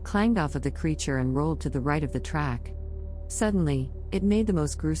 It clanged off of the creature and rolled to the right of the track. Suddenly, it made the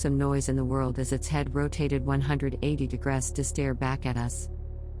most gruesome noise in the world as its head rotated 180 degrees to stare back at us.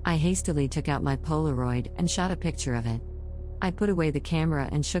 I hastily took out my Polaroid and shot a picture of it. I put away the camera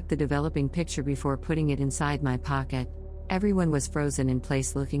and shook the developing picture before putting it inside my pocket. Everyone was frozen in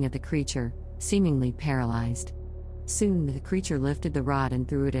place looking at the creature, seemingly paralyzed. Soon the creature lifted the rod and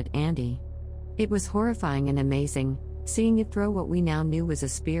threw it at Andy. It was horrifying and amazing, seeing it throw what we now knew was a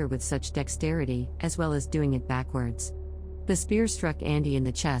spear with such dexterity, as well as doing it backwards. The spear struck Andy in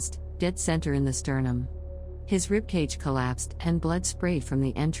the chest, dead center in the sternum. His ribcage collapsed and blood sprayed from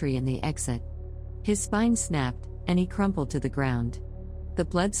the entry and the exit. His spine snapped, and he crumpled to the ground. The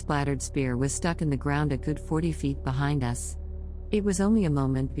blood-splattered spear was stuck in the ground a good 40 feet behind us. It was only a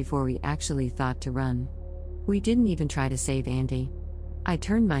moment before we actually thought to run. We didn't even try to save Andy. I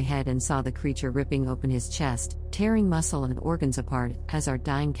turned my head and saw the creature ripping open his chest, tearing muscle and organs apart as our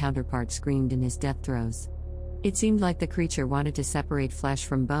dying counterpart screamed in his death throes. It seemed like the creature wanted to separate flesh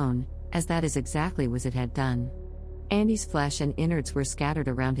from bone, as that is exactly what it had done. Andy's flesh and innards were scattered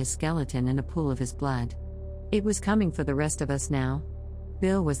around his skeleton in a pool of his blood. It was coming for the rest of us now.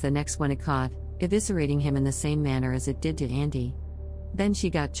 Bill was the next one it caught, eviscerating him in the same manner as it did to Andy. Then she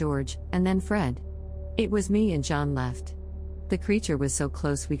got George, and then Fred. It was me and John left. The creature was so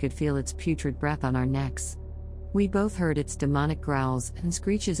close we could feel its putrid breath on our necks. We both heard its demonic growls and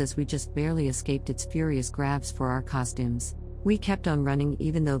screeches as we just barely escaped its furious grabs for our costumes. We kept on running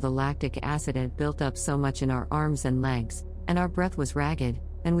even though the lactic acid had built up so much in our arms and legs, and our breath was ragged,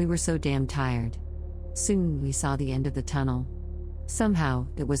 and we were so damn tired. Soon we saw the end of the tunnel. Somehow,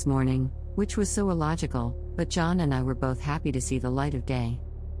 it was morning, which was so illogical, but John and I were both happy to see the light of day.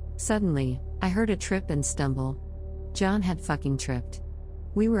 Suddenly, I heard a trip and stumble. John had fucking tripped.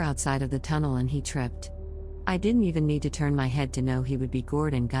 We were outside of the tunnel and he tripped. I didn't even need to turn my head to know he would be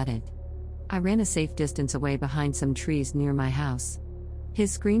gored and gutted. I ran a safe distance away behind some trees near my house.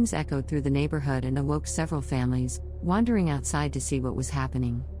 His screams echoed through the neighborhood and awoke several families, wandering outside to see what was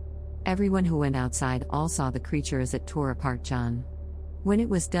happening. Everyone who went outside all saw the creature as it tore apart John. When it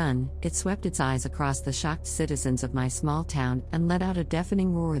was done, it swept its eyes across the shocked citizens of my small town and let out a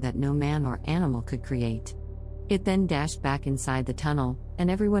deafening roar that no man or animal could create. It then dashed back inside the tunnel, and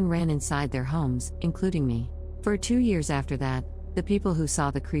everyone ran inside their homes, including me. For 2 years after that, the people who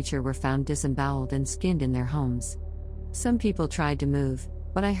saw the creature were found disemboweled and skinned in their homes. Some people tried to move,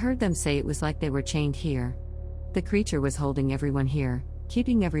 but I heard them say it was like they were chained here. The creature was holding everyone here,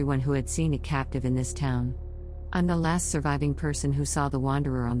 keeping everyone who had seen it captive in this town. I'm the last surviving person who saw the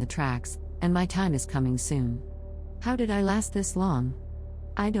wanderer on the tracks, and my time is coming soon. How did I last this long?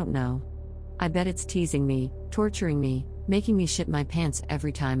 I don't know. I bet it's teasing me, torturing me, making me shit my pants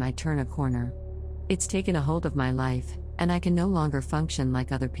every time I turn a corner. It's taken a hold of my life, and I can no longer function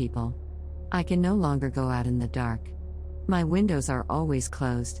like other people. I can no longer go out in the dark. My windows are always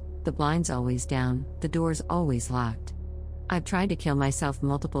closed, the blinds always down, the doors always locked. I've tried to kill myself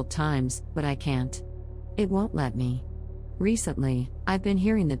multiple times, but I can't. It won't let me. Recently, I've been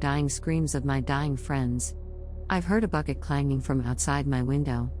hearing the dying screams of my dying friends. I've heard a bucket clanging from outside my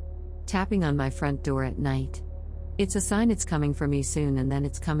window, tapping on my front door at night. It's a sign it's coming for me soon, and then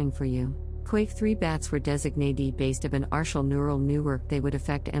it's coming for you. Quake 3 bats were designated based of an artificial neural network. They would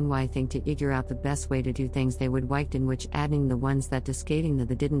affect NY think to figure out the best way to do things. They would wiped in which adding the ones that discarding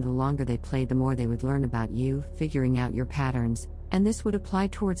the didn't. The longer they played, the more they would learn about you, figuring out your patterns, and this would apply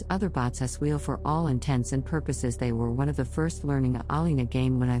towards other bots as well. For all intents and purposes, they were one of the first learning a Alina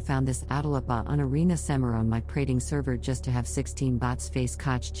game when I found this Adelapa on Arena Semmer on my prating server just to have 16 bots face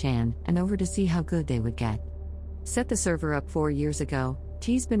Koch Chan and over to see how good they would get. Set the server up 4 years ago.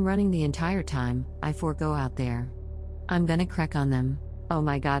 T's been running the entire time. I forego out there. I'm gonna crack on them. Oh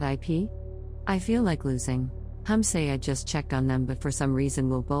my god, IP? I feel like losing. Say I just checked on them, but for some reason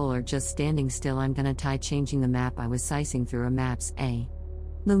will bowl or just standing still. I'm gonna try changing the map. I was slicing through a maps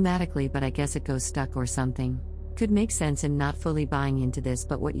pneumatically, but I guess it goes stuck or something. Could make sense in not fully buying into this,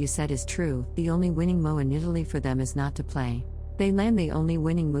 but what you said is true. The only winning mo in Italy for them is not to play. They land. The only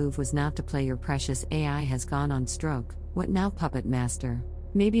winning move was not to play. Your precious AI has gone on stroke. What now, puppet master?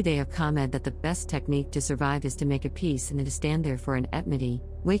 Maybe they have commented that the best technique to survive is to make a peace and to stand there for an eternity,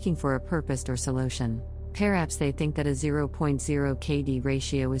 waiting for a purpose or solution. Perhaps they think that a 0.0 KD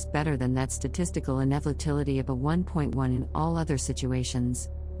ratio is better than that statistical inevitability of a 1.1 in all other situations.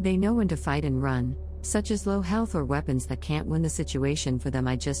 They know when to fight and run, such as low health or weapons that can't win the situation for them.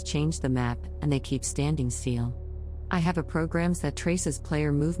 I just changed the map, and they keep standing still. I have a programs that traces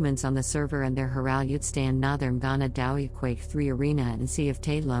player movements on the server and their Haralyut stand na their Mgana Dowie Quake 3 arena and see if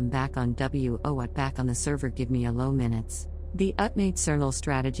Taylum back on WO back on the server. Give me a low minutes. The Utmate Cernal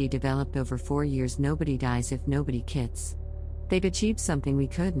strategy developed over 4 years. Nobody dies if nobody kits. They've achieved something we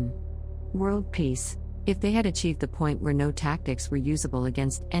couldn't. World peace. If they had achieved the point where no tactics were usable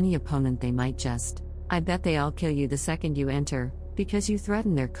against any opponent, they might just. I bet they all kill you the second you enter, because you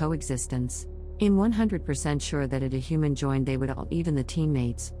threaten their coexistence. I'm 100% sure that if a human joined, they would all, even the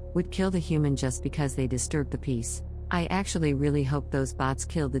teammates, would kill the human just because they disturbed the peace. I actually really hope those bots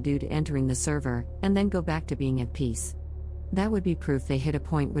kill the dude entering the server, and then go back to being at peace. That would be proof they hit a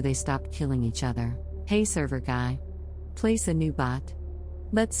point where they stopped killing each other. Hey server guy. Place a new bot.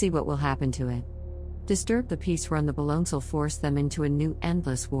 Let's see what will happen to it. Disturb the peace, run the balloons will force them into a new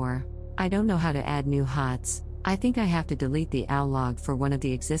endless war. I don't know how to add new hots. I think I have to delete the owl log for one of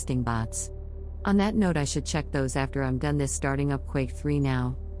the existing bots. On that note, I should check those after I'm done this. Starting up Quake 3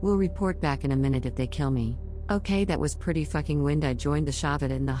 now. We'll report back in a minute if they kill me. Okay, that was pretty fucking wind. I joined the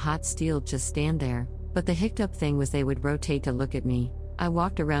Shavit and the hot steel just stand there, but the hicked up thing was they would rotate to look at me. I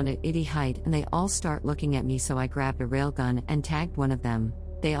walked around at itty height and they all start looking at me, so I grabbed a railgun and tagged one of them.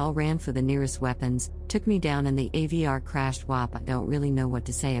 They all ran for the nearest weapons, took me down, and the AVR crashed. WAP. I don't really know what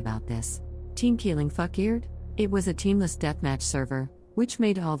to say about this. Team killing fuck-eared? It was a teamless deathmatch server, which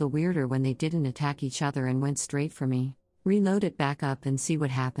made all the weirder when they didn't attack each other and went straight for me. Reload it back up and see what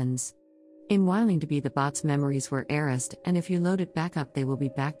happens. In whiling to be the bot's memories were erased, and if you load it back up they will be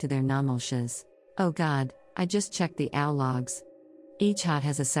back to their normal shiz. Oh god, I just checked the owl logs. Each hot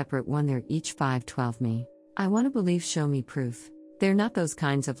has a separate one. They're each 512 me. I want to believe. Show me proof. They're not those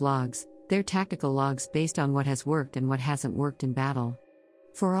kinds of logs, they're tactical logs based on what has worked and what hasn't worked in battle.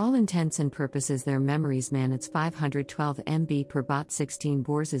 For all intents and purposes, their memories, man, it's 512 MB per bot. 16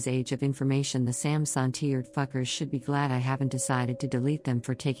 Bors's age of information. The Samsung-tiered fuckers should be glad I haven't decided to delete them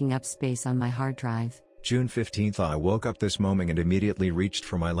for taking up space on my hard drive. June 15th. I woke up this morning and immediately reached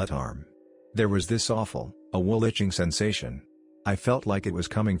for my left arm. There was this awful, a wool itching sensation. I felt like it was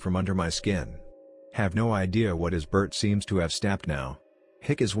coming from under my skin. Have no idea what is. Bert seems to have snapped now.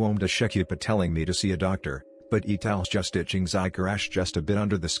 Hick is womb to Shekupa telling me to see a doctor. But Etal's just itching. Zycarash just a bit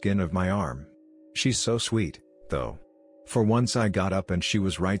under the skin of my arm. She's so sweet, though. For once I got up and she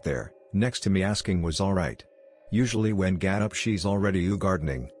was right there, next to me, asking was alright. Usually when get up she's already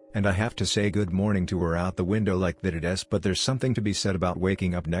gardening, and I have to say good morning to her out the window like that it is. But there's something to be said about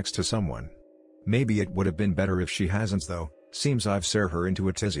waking up next to someone. Maybe it would have been better if she hasn't though. Seems I've served her into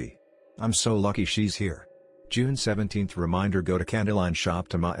a tizzy. I'm so lucky she's here. June 17th. Reminder: go to Candyline shop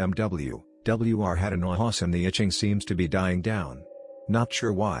to my MW. WR had an house and the itching seems to be dying down. Not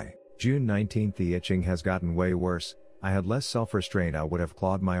sure why. June 19th. The itching has gotten way worse. I had less self-restraint, I would have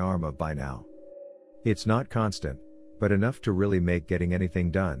clawed my arm up by now. It's not constant, but enough to really make getting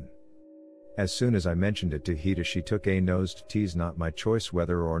anything done. As soon as I mentioned it to Hita, she took a nose to tease. Not my choice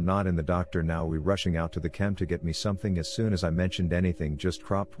whether or not in the doctor. Now we rushing out to the chem to get me something. As soon as I mentioned anything, just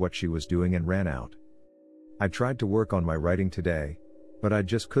cropped what she was doing and ran out. I tried to work on my writing today, but I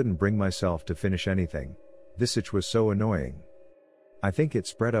just couldn't bring myself to finish anything. This itch was so annoying. I think it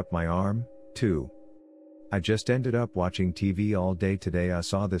spread up my arm, too. I just ended up watching TV all day today. I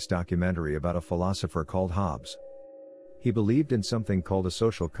saw this documentary about a philosopher called Hobbes. He believed in something called a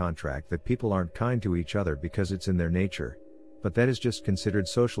social contract, that people aren't kind to each other because it's in their nature, but that is just considered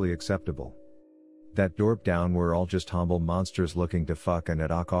socially acceptable. That dorp down we're all just humble monsters looking to fuck and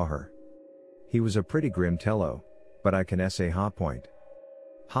at her. He was a pretty grim tello, but I can say ha point.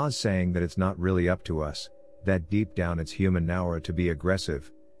 Ha's saying that it's not really up to us, that deep down it's human now to be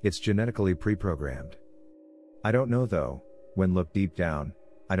aggressive, it's genetically pre-programmed. I don't know though, when look deep down,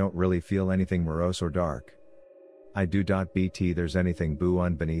 I don't really feel anything morose or dark. I do. Bt there's anything boo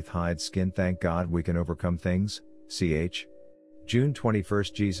on beneath hide skin, thank God we can overcome things, ch. June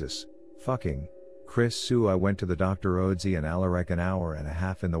 21st Jesus, fucking, Chris Sue I went to the Dr. Odzi and Alarek an hour and a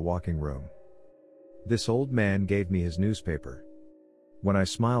half in the walking room. This old man gave me his newspaper. When I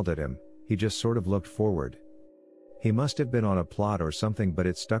smiled at him, he just sort of looked forward. He must have been on a plot or something, but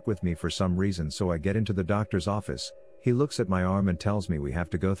it stuck with me for some reason, so I get into the doctor's office. He looks at my arm and tells me we have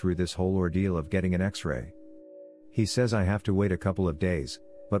to go through this whole ordeal of getting an x-ray. He says I have to wait a couple of days,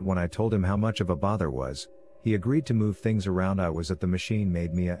 but when I told him how much of a bother was, he agreed to move things around. I was at the machine,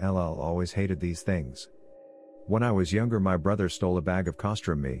 made me a LL, always hated these things. When I was younger my brother stole a bag of cost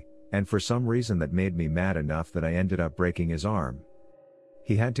from me, and for some reason that made me mad enough that I ended up breaking his arm.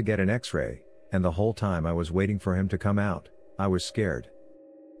 He had to get an x-ray, and the whole time I was waiting for him to come out, I was scared.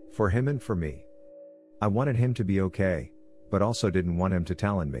 For him and for me. I wanted him to be okay, but also didn't want him to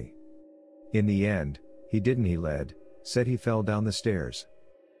talon me. In the end, he didn't. He said he fell down the stairs.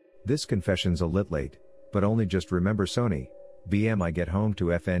 This confession's a lit late, but only just remember Sony, BM I get home to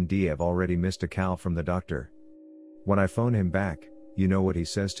FND I've already missed a call from the doctor. When I phone him back, you know what he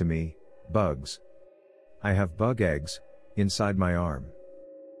says to me? Bugs. I have bug eggs inside my arm.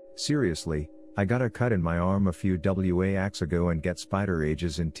 Seriously, I got a cut in my arm a few WAX ago and get spider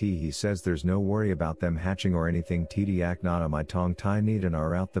ages in T. He says there's no worry about them hatching or anything. TDAC not on my tongue tie need and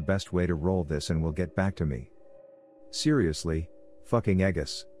are out the best way to roll this and will get back to me. Seriously, fucking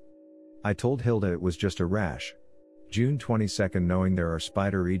Eggus. I told Hilda it was just a rash. June 22nd knowing there are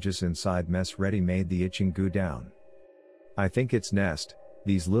spider aegis inside mess ready made the itching go down. I think it's nest,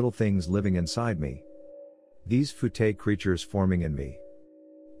 these little things living inside me. These fute creatures forming in me.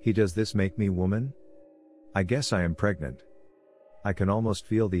 Does this make me woman? I guess I am pregnant. I can almost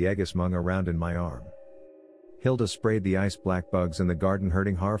feel the Eggus mung around in my arm. Hilda sprayed the ice black bugs in the garden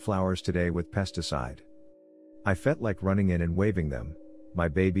hurting har flowers today with pesticide. I felt like running in and waving them, my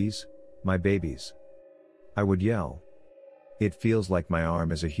babies, my babies. I would yell. It feels like my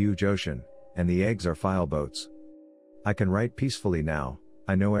arm is a huge ocean, and the eggs are file boats. I can write peacefully now,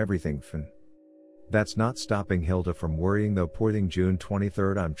 I know everything fin. That's not stopping Hilda from worrying though. Poor thing. June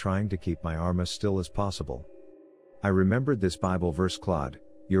 23rd I'm trying to keep my arm as still as possible. I remembered this Bible verse Claude,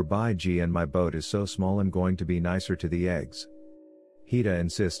 your by G and my boat is so small I'm going to be nicer to the eggs. Hida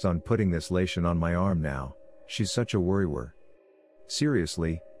insists on putting this lotion on my arm now, she's such a worrywar.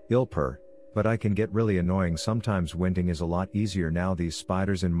 Seriously, Ilper, but I can get really annoying sometimes. Winding is a lot easier now. These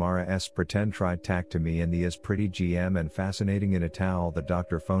spiders in Mara S pretend tried tack to me and the is pretty GM and fascinating in a towel. The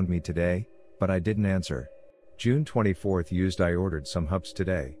doctor phoned me today, but I didn't answer. June 24th I ordered some hubs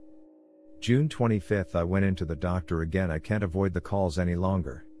today. June 25th I went into the doctor again. I can't avoid the calls any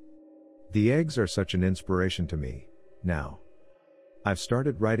longer. The eggs are such an inspiration to me, now. I've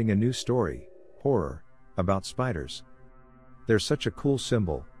started writing a new story, horror, about spiders. They're such a cool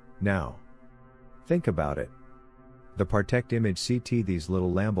symbol, now. Think about it. The Partect image CT, these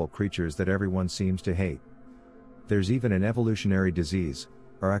little lamble creatures that everyone seems to hate. There's even an evolutionary disease,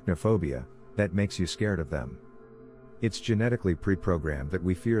 arachnophobia, that makes you scared of them. It's genetically pre-programmed that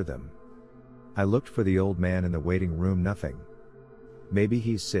we fear them. I looked for the old man in the waiting room, nothing. Maybe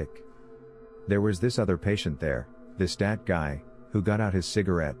he's sick. There was this other patient there, this dat guy, who got out his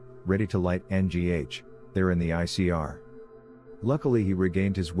cigarette, ready to light NGH, there in the ICR. Luckily he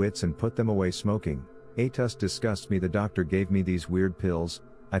regained his wits and put them away smoking. Atus disgusts me. The doctor gave me these weird pills,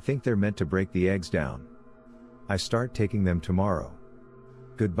 I think they're meant to break the eggs down. I start taking them tomorrow.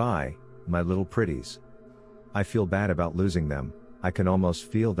 Goodbye, my little pretties. I feel bad about losing them, I can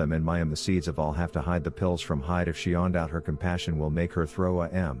almost feel them in my the seeds of I'll have to hide the pills from Hyde. If she on out her compassion will make her throw a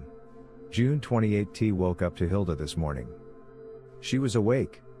M. June 28 T woke up to Hilda this morning. She was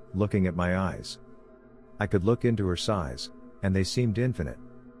awake, looking at my eyes. I could look into her size, and they seemed infinite.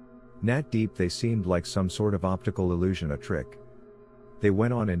 Nat deep, they seemed like some sort of optical illusion, a trick. They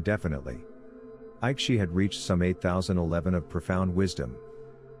went on indefinitely. Ike, she had reached some 8011 of profound wisdom.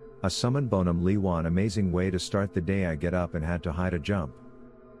 A summon bonum liwan, amazing way to start the day. I get up and had to hide a jump.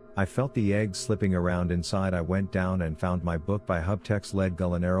 I felt the egg slipping around inside. I went down and found my book by Hubtex led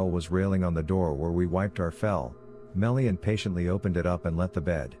Gullinerl was railing on the door where we wiped our fell. Melly and patiently opened it up and let the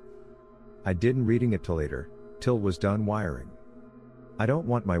bed. I didn't reading it till later, till was done wiring. I don't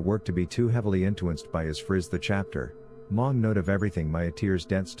want my work to be too heavily influenced by his frizz the chapter, long note of everything my tears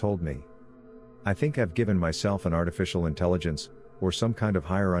dents told me. I think I've given myself an artificial intelligence, or some kind of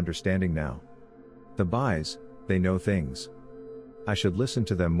higher understanding now. The buys, they know things. I should listen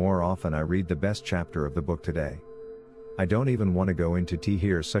to them more often. I read the best chapter of the book today. I don't even want to go into tea.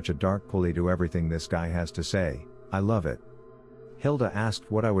 Here's such a dark pulley to everything this guy has to say. I love it. Hilda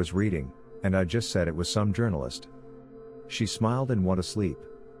asked what I was reading, and I just said it was some journalist. She smiled and went to sleep.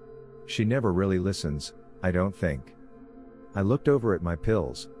 She never really listens, I don't think. I looked over at my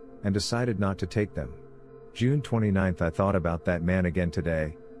pills, and decided not to take them. June 29th. I thought about that man again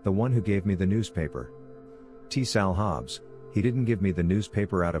today, the one who gave me the newspaper. T. Sal Hobbs. He didn't give me the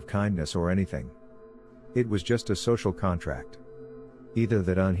newspaper out of kindness or anything. It was just a social contract. Either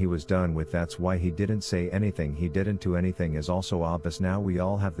that he was done with, that's why he didn't say anything. He didn't do anything is also obvious now. We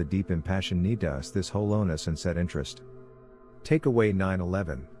all have the deep impassioned need to us this whole onus and set interest. Take away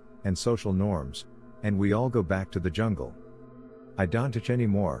 9/11, and social norms, and we all go back to the jungle. I don't itch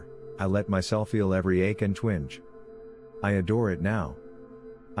anymore, I let myself feel every ache and twinge. I adore it now.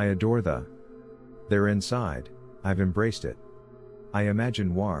 I adore they're inside, I've embraced it. I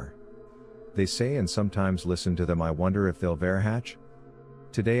imagine war. They say and sometimes listen to them. I wonder if they'll hatch.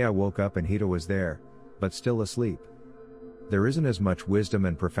 Today I woke up and Hita was there, but still asleep. There isn't as much wisdom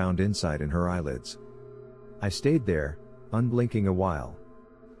and profound insight in her eyelids. I stayed there, unblinking a while.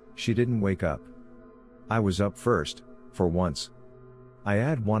 She didn't wake up. I was up first, for once. I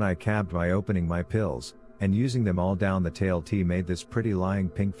had one eye cabbed by opening my pills, and using them all down the tail. Tea made this pretty lying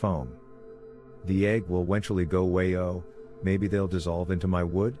pink foam. The egg will eventually go away. Oh, maybe they'll dissolve into my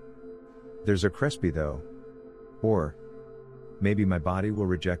wood? There's a crispy though. Or maybe my body will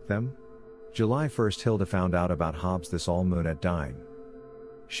reject them? July 1st. Hilda found out about Hobbs this all moon at dine.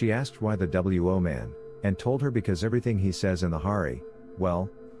 She asked why the WO man, and told her because everything he says in the Hari, well,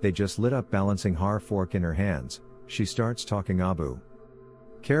 they just lit up. Balancing har fork in her hands, she starts talking Abu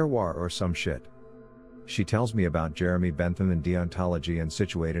Kerwar or some shit. She tells me about Jeremy Bentham and deontology and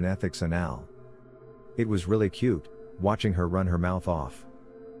situate in ethics and al. It was really cute, watching her run her mouth off.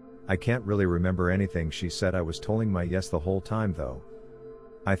 I can't really remember anything she said. I was tolling my yes the whole time though.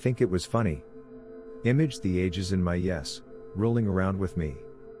 I think it was funny. Image the ages in my yes, rolling around with me.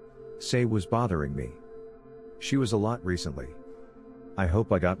 Say was bothering me. She was a lot recently. I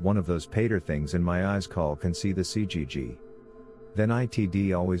hope I got one of those pater things in my eyes call can see the CGG. Then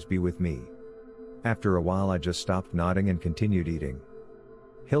it'd always be with me. After a while I just stopped nodding and continued eating.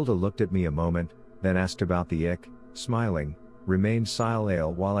 Hilda looked at me a moment, then asked about the ick, smiling, remained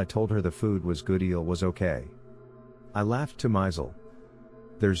silent while I told her the food was good. Eel was okay. I laughed to Meisel.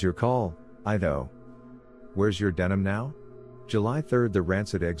 There's your call, Ido. Where's your denim now? July 3rd. The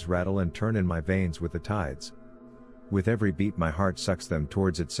rancid eggs rattle and turn in my veins with the tides. With every beat my heart sucks them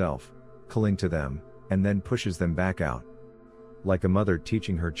towards itself, cling to them, and then pushes them back out. Like a mother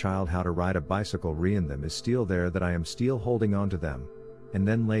teaching her child how to ride a bicycle. In them is steel there that I am still holding on to them, and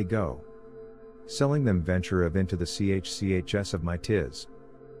then lay go. Selling them venture of into the chchs of my tis.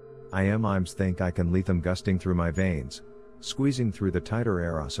 Ims think I can leave them gusting through my veins, squeezing through the tighter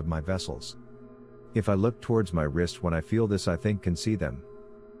eros of my vessels. If I look towards my wrist when I feel this, I think can see them.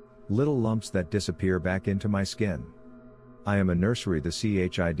 Little lumps that disappear back into my skin. I am a nursery. The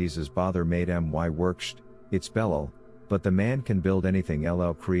chids is bother made my worksht, it's bellel, but the man can build anything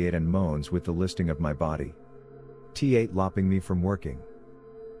ll create and moans with the listing of my body. T8 lopping me from working.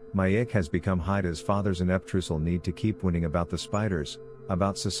 My ick has become Hida's father's and Eptrusel need to keep winning about the spiders,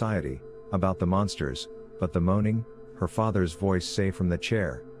 about society, about the monsters, but the moaning, her father's voice say from the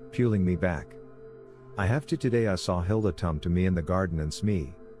chair, puling me back. I have to. Today I saw Hilda come to me in the garden and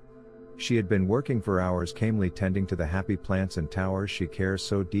smee. She had been working for hours calmly tending to the happy plants and towers she cares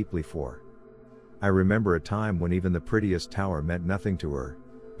so deeply for. I remember a time when even the prettiest tower meant nothing to her,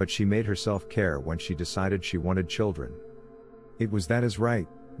 but she made herself care when she decided she wanted children. It was that is right,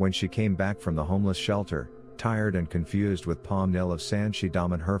 when she came back from the homeless shelter, tired and confused with palm nail of sand she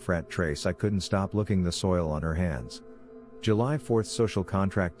domined her frat trace. I couldn't stop looking the soil on her hands. July 4th. Social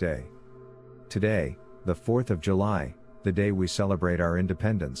Contract Day. Today, the 4th of July, the day we celebrate our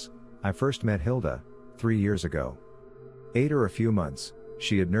independence, I first met Hilda, 3 years ago. 8 or a few months,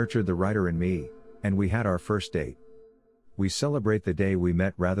 she had nurtured the writer in me, and we had our first date. We celebrate the day we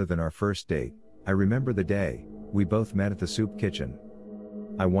met rather than our first date. I remember the day, we both met at the soup kitchen.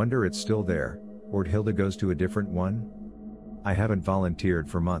 I wonder it's still there, or Hilda goes to a different one? I haven't volunteered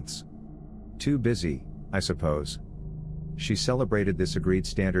for months. Too busy, I suppose. She celebrated this agreed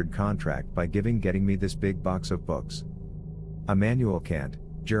standard contract by getting me this big box of books. Immanuel Kant,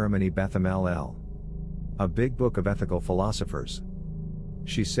 Jeremy Bentham LL. A big book of ethical philosophers.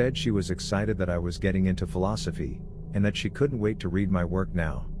 She said she was excited that I was getting into philosophy, and that she couldn't wait to read my work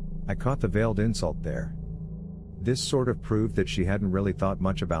now. I caught the veiled insult there. This sort of proved that she hadn't really thought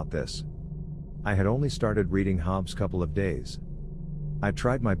much about this. I had only started reading Hobbes' couple of days. I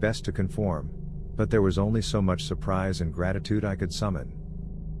tried my best to conform, but there was only so much surprise and gratitude I could summon.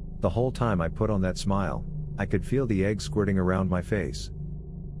 The whole time I put on that smile, I could feel the eggs squirting around my face.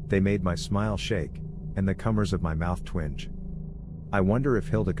 They made my smile shake, and the corners of my mouth twinge. I wonder if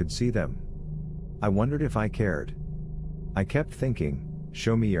Hilda could see them. I wondered if I cared. I kept thinking,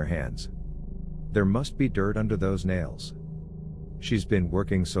 show me your hands. There must be dirt under those nails. She's been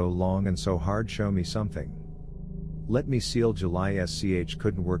working so long and so hard, show me something. Let me seal July SCH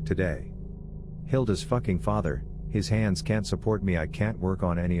couldn't work today. Hilda's fucking father, his hands can't support me. I can't work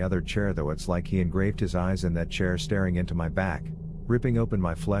on any other chair though. It's like he engraved his eyes in that chair staring into my back, ripping open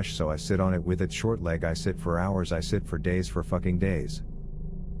my flesh so I sit on it with its short leg. I sit for hours, I sit for days, for fucking days.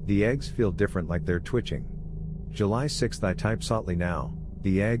 The eggs feel different, like they're twitching. July 6th. I type softly now,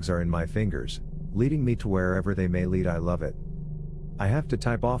 the eggs are in my fingers, leading me to wherever they may lead. I love it. I have to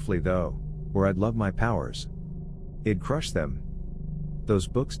type awfully though, or I'd love my powers. It'd crush them. Those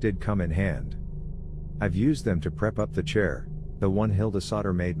books did come in hand. I've used them to prep up the chair, the one Hilda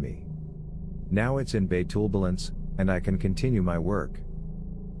Solder made me. Now it's in bay turbulence, and I can continue my work.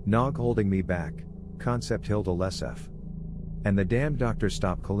 Nog holding me back, concept Hilda Lesef. And the damn doctor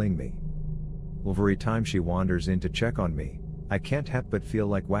stopped calling me. Every time she wanders in to check on me, I can't help but feel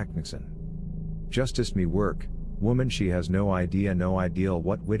like Wacknixon. Justice me work, woman, she has no idea, no ideal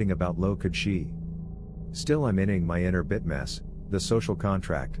what witting about low could she. Still I'm inning my inner bit mess, the social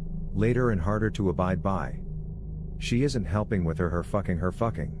contract, later and harder to abide by. She isn't helping with her fucking.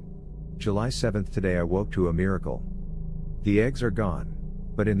 July 7th. Today I woke to a miracle. The eggs are gone,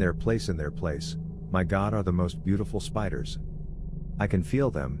 but in their place, my God, are the most beautiful spiders. I can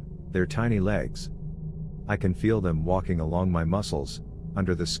feel them, their tiny legs. I can feel them walking along my muscles,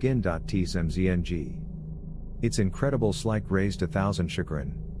 under the skin. Tsmzng. It's incredible, like raised 1,000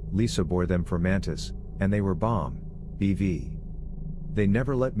 chagrin. Lisa bore them for mantis, and they were bomb, BV. They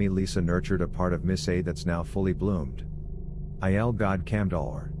never let me. Lisa nurtured a part of Miss A that's now fully bloomed. Il God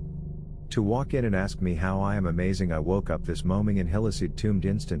Camdollar. To walk in and ask me how I am amazing. I woke up this morning in Hillicid tombed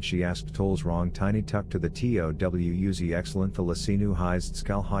instant. She asked tolls wrong tiny tuck to the TOWUZ excellent the Lasinu heist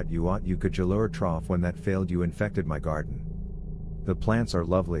skull hot you ought you could jalur trough when that failed you infected my garden. The plants are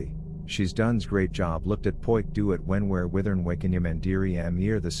lovely. She's done's great job. Looked at poik do it when where withern waken you mandiri am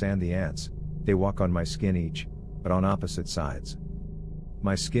ear the sand the ants. They walk on my skin each, but on opposite sides.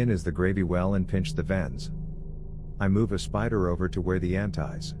 My skin is the gravy well and pinch the veins. I move a spider over to where the ant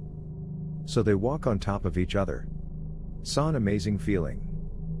eyes. So they walk on top of each other. Saw an amazing feeling.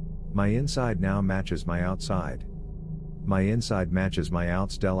 My inside now matches my outside. My inside matches my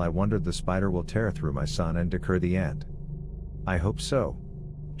outsdell. I wondered the spider will tear through my son and deter the ant. I hope so.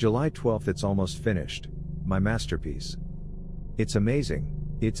 July 12th. It's almost finished. My masterpiece. It's amazing.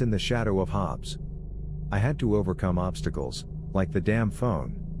 It's in the shadow of Hobbes. I had to overcome obstacles, like the damn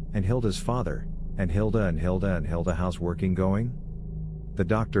phone, and Hilda's father, and Hilda. How's working going? The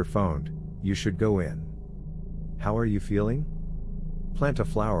doctor phoned, you should go in. How are you feeling? Plant a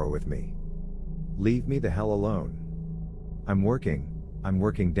flower with me. Leave me the hell alone. I'm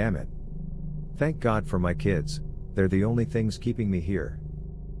working damn it. Thank God for my kids, they're the only things keeping me here.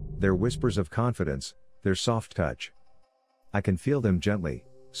 Their whispers of confidence, their soft touch. I can feel them gently,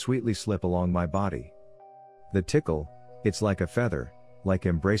 sweetly slip along my body. The tickle, it's like a feather, like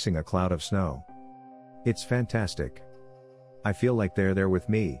embracing a cloud of snow. It's fantastic. I feel like they're there with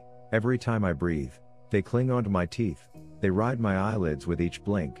me, every time I breathe. They cling onto my teeth, they ride my eyelids with each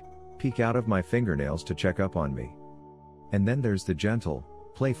blink, peek out of my fingernails to check up on me. And then there's the gentle,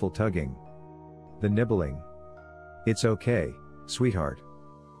 playful tugging. The nibbling. It's okay, sweetheart.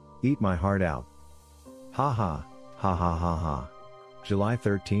 Eat my heart out. Ha ha, ha ha ha ha. July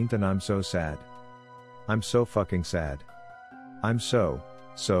 13th. And I'm so sad. I'm so fucking sad. I'm so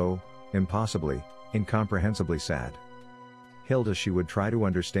impossibly, incomprehensibly sad. Hilda, she would try to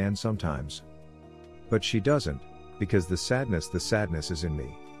understand sometimes. But she doesn't, because the sadness is in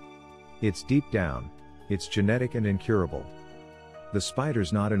me. It's deep down, it's genetic and incurable. The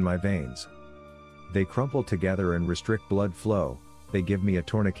spider's not in my veins. They crumple together and restrict blood flow, they give me a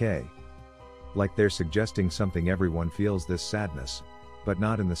tourniquet. Like they're suggesting something. Everyone feels this sadness, but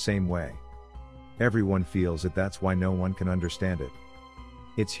not in the same way. Everyone feels it, that's why no one can understand it.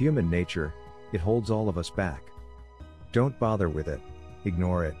 It's human nature, it holds all of us back. Don't bother with it,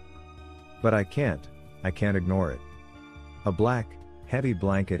 ignore it. But I can't ignore it. A black, heavy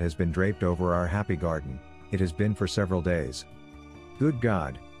blanket has been draped over our happy garden, it has been for several days. Good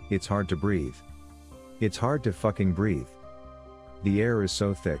God, it's hard to breathe. It's hard to fucking breathe. The air is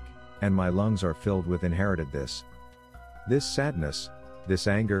so thick, and my lungs are filled with inherited this sadness, this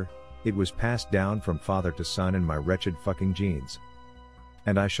anger, it was passed down from father to son in my wretched fucking genes.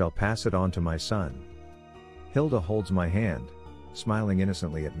 And I shall pass it on to my son. Hilda holds my hand, smiling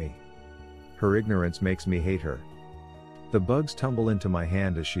innocently at me. Her ignorance makes me hate her. The bugs tumble into my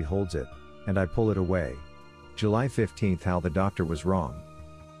hand as she holds it, and I pull it away. July 15th. How the doctor was wrong.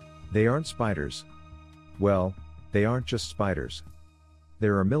 They aren't spiders. Well, they aren't just spiders.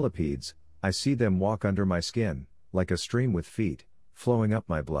 There are millipedes, I see them walk under my skin, like a stream with feet, flowing up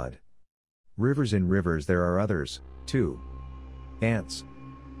my blood. Rivers in rivers there are others, too. Ants.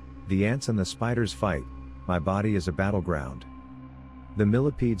 The ants and the spiders fight, my body is a battleground. The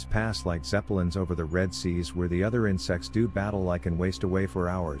millipedes pass like zeppelins over the Red Seas where the other insects do battle. I can waste away for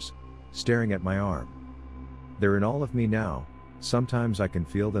hours, staring at my arm. They're in all of me now, sometimes I can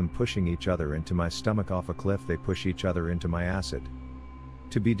feel them pushing each other into my stomach off a cliff. They push each other into my acid.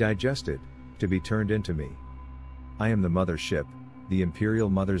 To be digested, to be turned into me. I am the mother ship, the Imperial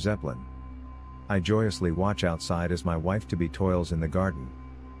Mother Zeppelin. I joyously watch outside as my wife-to-be toils in the garden.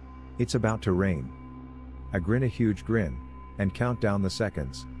 It's about to rain. I grin a huge grin, and count down the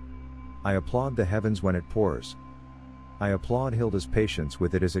seconds. I applaud the heavens when it pours. I applaud Hilda's patience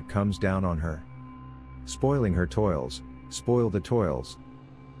with it as it comes down on her. Spoiling her toils, spoil the toils.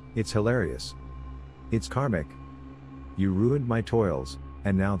 It's hilarious. It's karmic. You ruined my toils,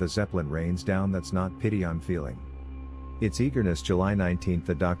 and now the Zeppelin rains down. That's not pity I'm feeling. It's eagerness. July 19th.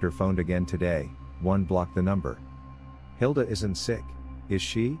 The doctor phoned again today, one blocked the number. Hilda isn't sick, is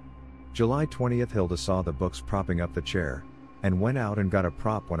she? July 20th. Hilda saw the books propping up the chair, and went out and got a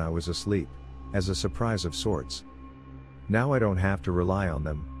prop when I was asleep, as a surprise of sorts. Now I don't have to rely on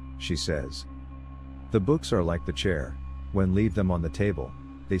them, she says. The books are like the chair, when leave them on the table,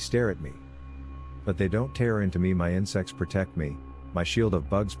 they stare at me. But they don't tear into me. My insects protect me, my shield of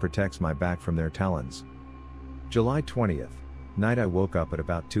bugs protects my back from their talons. July 20th, night. I woke up at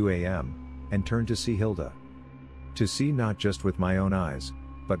about 2 a.m., and turned to see Hilda. To see not just with my own eyes,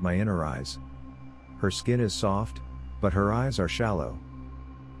 but my inner eyes. Her skin is soft, but her eyes are shallow.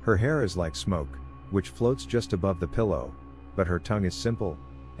 Her hair is like smoke, which floats just above the pillow, but her tongue is simple,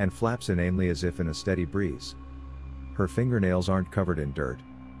 and flaps inanely as if in a steady breeze. Her fingernails aren't covered in dirt,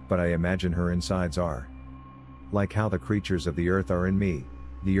 but I imagine her insides are. Like how the creatures of the earth are in me,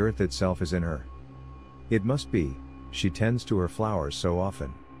 the earth itself is in her. It must be, she tends to her flowers so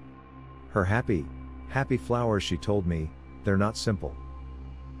often. Her happy flowers, she told me, they're not simple.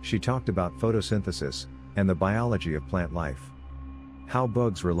 She talked about photosynthesis, and the biology of plant life. How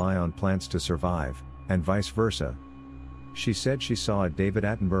bugs rely on plants to survive, and vice versa. She said she saw a David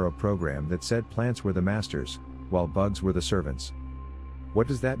Attenborough program that said plants were the masters, while bugs were the servants. What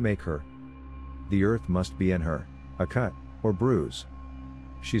does that make her? The earth must be in her, a cut, or bruise.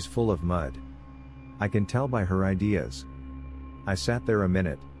 She's full of mud. I can tell by her ideas. I sat there a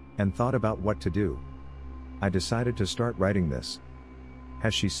minute, and thought about what to do. I decided to start writing this.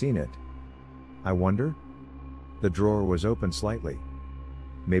 Has she seen it? I wonder? The drawer was open slightly.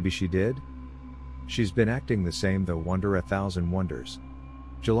 Maybe she did? She's been acting the same though. Wonder a thousand wonders.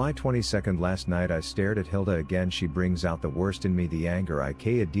 July 22nd. Last night I stared at Hilda again. She brings out the worst in me, the anger I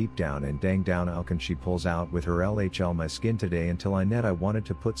carry deep down and dang down Alkin. She pulls out with her LHL my skin today until I wanted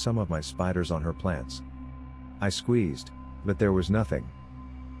to put some of my spiders on her plants. I squeezed, but there was nothing.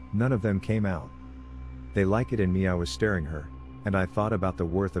 None of them came out. They like it in me. I was staring her, and I thought about the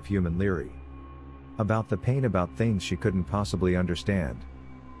worth of human lyre. About the pain, about things she couldn't possibly understand.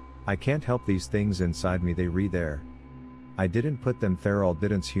 I can't help these things inside me, they read there. I didn't put them there, all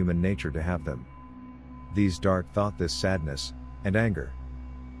didn't. Human nature to have them. These dark thought, this sadness, and anger.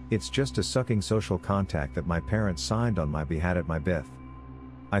 It's just a sucking social contract that my parents signed on my behalf at my birth.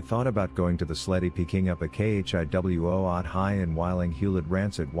 I thought about going to the sleddy, picking up a KHIWO odd high and whiling Hewlett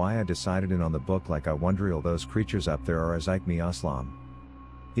rancid. Why I decided in on the book like I wonder all those creatures up there are as Ike me Aslam.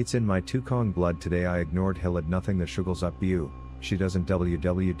 It's in my Tukong blood today. I ignored Hillad, nothing that shuggles up you, she doesn't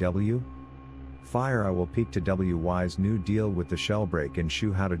www. Fire. I will peek to WY's new deal with the shell break and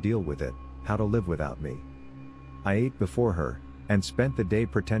shoe, how to deal with it, how to live without me. I ate before her, and spent the day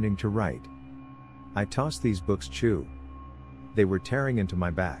pretending to write. I tossed these books, chew. They were tearing into my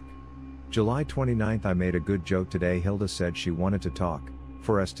back. July 29th. I made a good joke today. Hilda said she wanted to talk,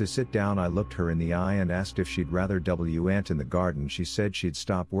 For us to sit down, I looked her in the eye and asked if she'd rather ant in the garden. She said she'd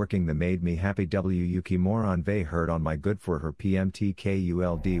stop working. That made me happy. Yuki moron vey heard on my good for her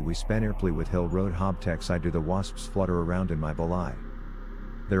PMTKULD. We spent airplay with Hill Road Hobtex. I do the wasps flutter around in my belly.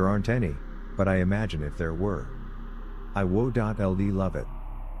 There aren't any, but I imagine if there were. I woe.ld love it.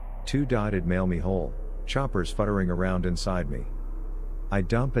 2. It'd mail me whole, choppers futtering around inside me. I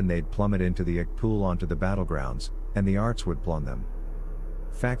dump and they'd plummet into the pool onto the battlegrounds, and the arts would plumb them.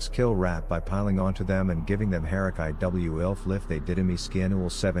 Facts kill rat by piling onto them and giving them herrick ilf lift they did me skin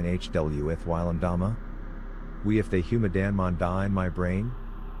 7 hw if whilandama? We if they humadanmon die in my brain?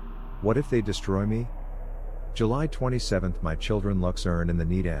 What if they destroy me? July 27th my children lux earn in the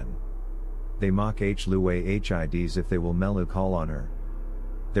need n. They mock luwe hids if they will melu call on her.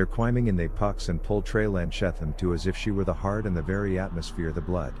 They're climbing in they pucks and pull trail and shetham too as if she were the heart and the very atmosphere the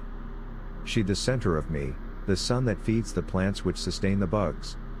blood. She the center of me, the sun that feeds the plants which sustain the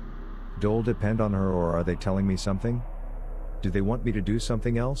bugs. Dole depend on her, or are they telling me something? Do they want me to do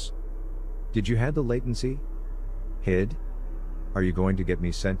something else? Did you had the latency? Hid? Are you going to get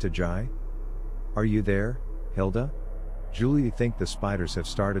me sent to Jai? Are you there, Hilda? Julie think the spiders have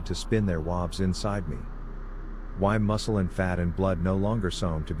started to spin their webs inside me. Why muscle and fat and blood no longer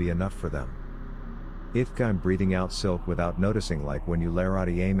sewn to be enough for them? If I'm breathing out silk without noticing, like when you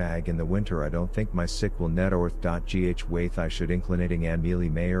larati amag in the winter. I don't think my sick will net orth.gh waith I should inclinating and mealy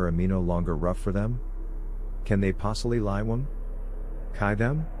mayor a me no longer rough for them? Can they possibly lie one? Kai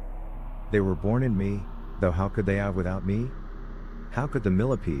them? They were born in me, though how could they have without me? How could the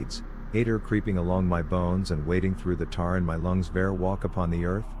millipedes, ater creeping along my bones and wading through the tar in my lungs ver walk upon the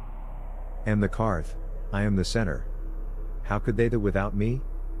earth? Am the Karth, I am the center. How could they the without me?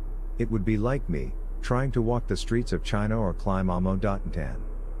 It would be like me, trying to walk the streets of China or climb Amo.Tan.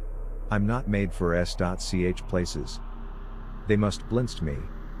 I'm not made for S.ch places. They must blinst me,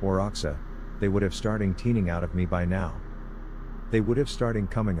 or Oxa, they would have starting teening out of me by now. They would have starting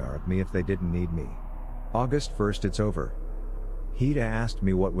coming out of me if they didn't need me. August 1st it's over. He'd asked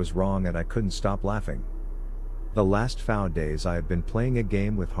me what was wrong and I couldn't stop laughing. The last few days I had been playing a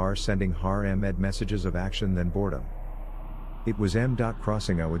game with Har, sending Har med messages of action then boredom. It was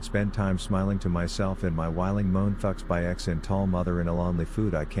crossing. I would spend time smiling to myself in my whiling moan thucks by X in tall mother in a lonely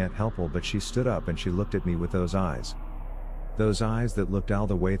food. I can't help it, but she stood up and she looked at me with those eyes. Those eyes that looked all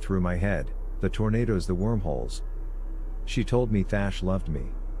the way through my head, the tornadoes, the wormholes. She told me Thash loved me,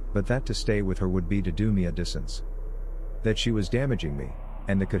 but that to stay with her would be to do me a distance. That she was damaging me,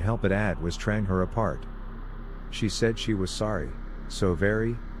 and that could help it add was tearing her apart. She said she was sorry, so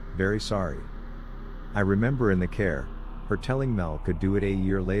very, very sorry. I remember in the care, her telling Mel could do it. A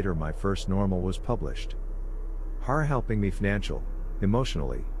year later my first normal was published. Har helping me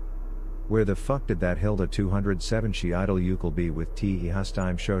emotionally. Where the fuck did that Hilda 207 she idol Ukul be with T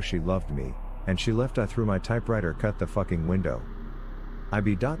Hustime show she loved me, and she left. I threw my typewriter cut the fucking window. I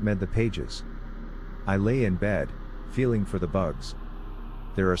med the pages. I lay in bed, feeling for the bugs.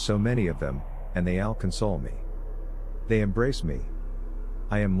 There are so many of them, and they all console me. They embrace me.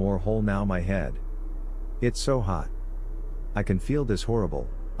 I am more whole now. My head. It's so hot. I can feel this horrible,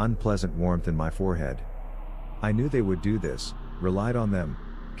 unpleasant warmth in my forehead. I knew they would do this, relied on them,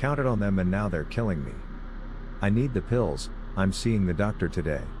 counted on them, and now they're killing me. I need the pills. I'm seeing the doctor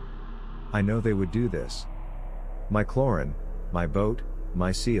today. I know they would do this. My chlorin, my boat,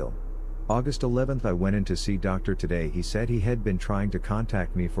 my seal. August 11th I went in to see doctor today. He said he had been trying to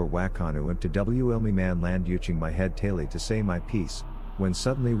contact me for Wakanu and to WL me man land uching my head taily to say my piece, when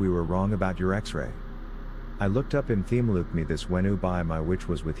suddenly we were wrong about your x-ray. I looked up in Themaluk me this wenu by my which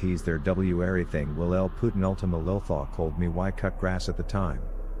was with he's their w thing will el Putin ultima lilthaw called me why cut grass at the time.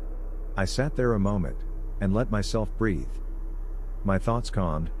 I sat there a moment, and let myself breathe. My thoughts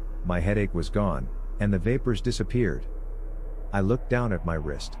calmed, my headache was gone, and the vapors disappeared. I looked down at my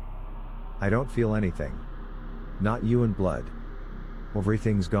wrist. I don't feel anything. Not you and blood.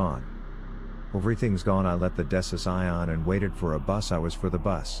 Everything's gone. Everything's gone. I let the desus ion and waited for a bus. I was for the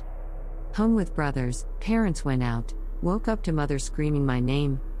bus. Home with brothers, parents went out, woke up to mother screaming my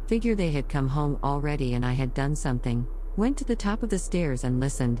name, figure they had come home already and I had done something, went to the top of the stairs and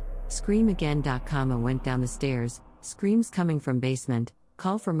listened, scream again. Went down the stairs, screams coming from basement,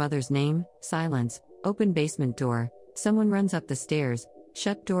 call for mother's name, silence, open basement door, someone runs up the stairs,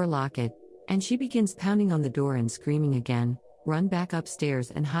 shut door, lock it, and she begins pounding on the door and screaming again, run back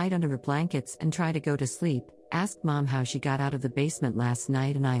upstairs and hide under her blankets and try to go to sleep. Ask mom how she got out of the basement last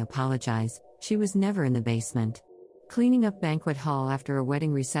night and I apologize, she was never in the basement. Cleaning up banquet hall after a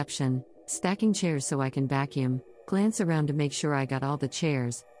wedding reception, stacking chairs so I can vacuum, glance around to make sure I got all the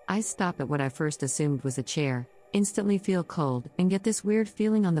chairs. I stop at what I first assumed was a chair, Instantly feel cold, and get this weird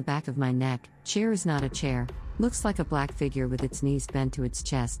feeling on the back of my neck. Chair is not a chair. Looks like a black figure with its knees bent to its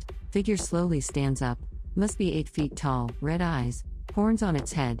chest. Figure slowly stands up. Must be 8 feet tall, red eyes, horns on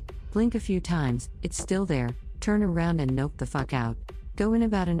its head. Blink a few times, it's still there. Turn around and nope the fuck out. Go in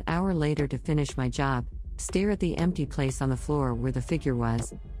about an hour later to finish my job. Stare at the empty place on the floor where the figure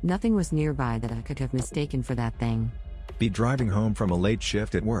was. Nothing was nearby that I could have mistaken for that thing. Be driving home from a late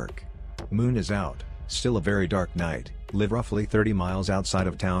shift at work. Moon is out, still a very dark night. Live roughly 30 miles outside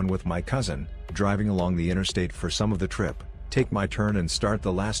of town with my cousin, driving along the interstate for some of the trip. Take my turn and start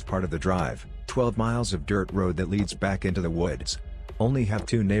the last part of the drive, 12 miles of dirt road that leads back into the woods. Only have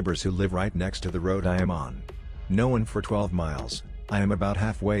 2 neighbors who live right next to the road I am on. No one for 12 miles. I am about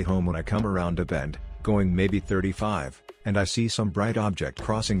halfway home when I come around a bend, going maybe 35, and I see some bright object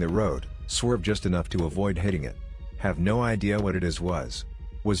crossing the road. Swerve just enough to avoid hitting it. Have no idea what it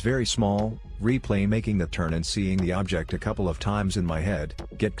was very small. Replay making the turn and seeing the object a couple of times in my head.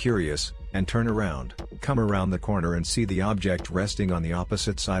 Get curious, and turn around. Come around the corner and see the object resting on the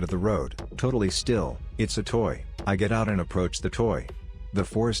opposite side of the road. Totally still. It's a toy. I get out and approach the toy. The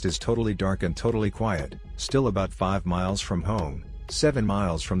forest is totally dark and totally quiet. Still about 5 miles from home, 7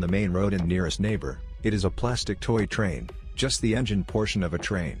 miles from the main road and nearest neighbor. It is a plastic toy train, just the engine portion of a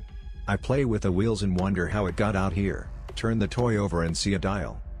train. I play with the wheels and wonder how it got out here. Turn the toy over and see a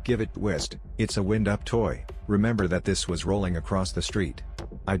dial. Give it twist. It's a wind-up toy. Remember that this was rolling across the street.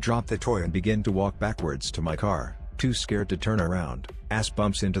 I drop the toy and begin to walk backwards to my car, too scared to turn around. Ass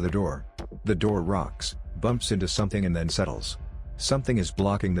bumps into the door. The door rocks, bumps into something and then settles. Something is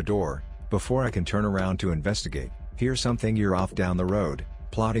blocking the door. Before I can turn around to investigate, hear something you're off down the road,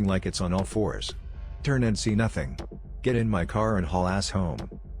 plodding like it's on all fours. Turn and see nothing. Get in my car and haul ass home.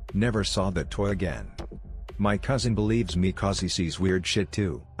 Never saw that toy again. My cousin believes me cause he sees weird shit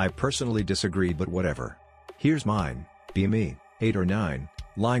too. I personally disagree, but whatever. Here's mine. Be me, 8 or 9,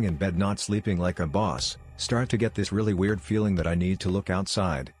 lying in bed not sleeping like a boss, start to get this really weird feeling that I need to look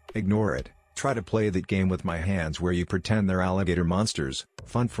outside. Ignore it. Try to play that game with my hands where you pretend they're alligator monsters.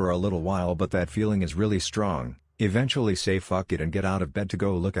 Fun for a little while, but that feeling is really strong. Eventually say fuck it and get out of bed to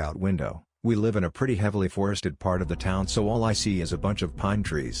go look out window. We live in a pretty heavily forested part of the town, so all I see is a bunch of pine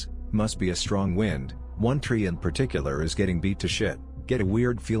trees. Must be a strong wind. One tree in particular is getting beat to shit. Get a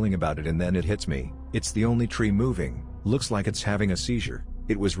weird feeling about it and then it hits me. It's the only tree moving. Looks like it's having a seizure.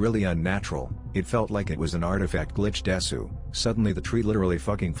 It was really unnatural. It felt like it was an artifact glitch desu. Suddenly the tree literally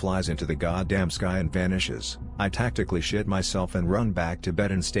fucking flies into the goddamn sky and vanishes. I tactically shit myself and run back to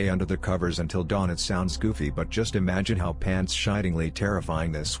bed and stay under the covers until dawn. It sounds goofy, but just imagine how pants-shitingly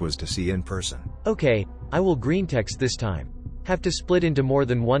terrifying this was to see in person. Okay, I will green text this time. Have to split into more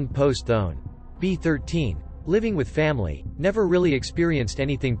than one post though. B13. Living with family, never really experienced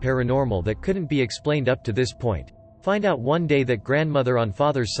anything paranormal that couldn't be explained up to this point. Find out one day that grandmother on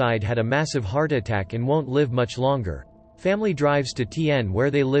father's side had a massive heart attack and won't live much longer. Family drives to TN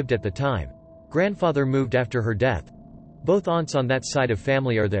where they lived at the time. Grandfather moved after her death. Both aunts on that side of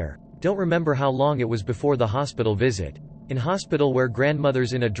family are there. Don't remember how long it was before the hospital visit. In hospital where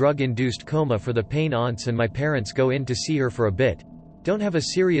grandmother's in a drug-induced coma for the pain. Aunts and my parents go in to see her for a bit. Don't have a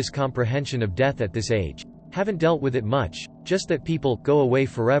serious comprehension of death at this age. Haven't dealt with it much, just that people go away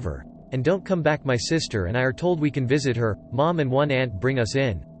forever and don't come back. My sister and I are told we can visit her. Mom and one aunt bring us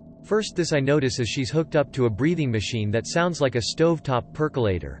in. First this I notice is she's hooked up to a breathing machine that sounds like a stovetop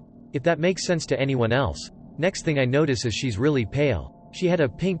percolator. If that makes sense to anyone else. Next thing I notice is she's really pale. She had a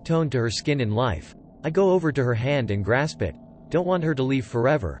pink tone to her skin in life. I go over to her hand and grasp it. Don't want her to leave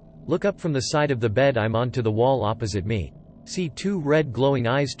forever. Look up from the side of the bed I'm on to the wall opposite me. See 2 red glowing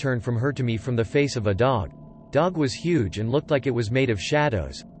eyes turn from her to me from the face of a dog. Dog was huge and looked like it was made of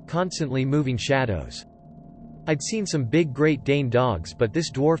shadows, constantly moving shadows. I'd seen some big Great Dane dogs, but this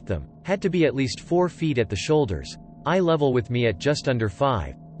dwarfed them. Had to be at least 4 feet at the shoulders. Eye level with me at just under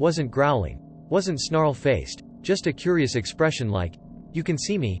 5. Wasn't growling. Wasn't snarl-faced. Just a curious expression like, "You can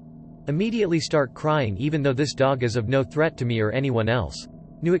see me?" Immediately start crying even though this dog is of no threat to me or anyone else.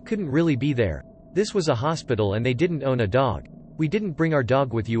 Knew it couldn't really be there. This was a hospital and they didn't own a dog. We didn't bring our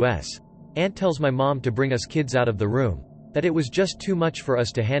dog with us. Aunt tells my mom to bring us kids out of the room. That it was just too much for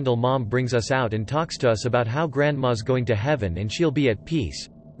us to handle. Mom brings us out and talks to us about how grandma's going to heaven and she'll be at peace.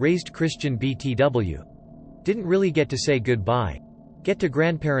 Raised Christian BTW. Didn't really get to say goodbye. Get to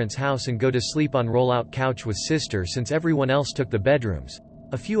grandparents' house and go to sleep on roll-out couch with sister since everyone else took the bedrooms.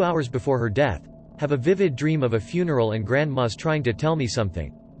 A few hours before her death. Have a vivid dream of a funeral and grandma's trying to tell me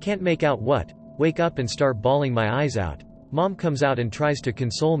something. Can't make out what. Wake up and start bawling my eyes out. Mom comes out and tries to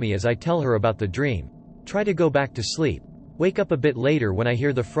console me as I tell her about the dream. Try to go back to sleep. Wake up a bit later when I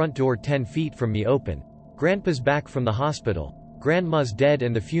hear the front door 10 feet from me open. Grandpa's back from the hospital. Grandma's dead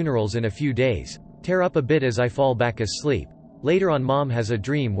and the funeral's in a few days. Tear up a bit as I fall back asleep. Later on, Mom has a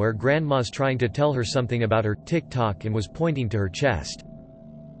dream where Grandma's trying to tell her something about her tick-tock and was pointing to her chest.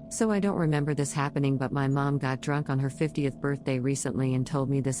 So I don't remember this happening, but my mom got drunk on her 50th birthday recently and told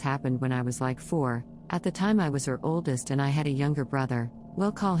me this happened when I was like 4. At the time I was her oldest and I had a younger brother,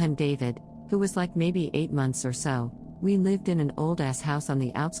 we'll call him David, who was like maybe 8 months or so. We lived in an old-ass house on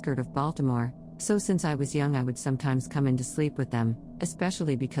the outskirt of Baltimore, so since I was young I would sometimes come in to sleep with them,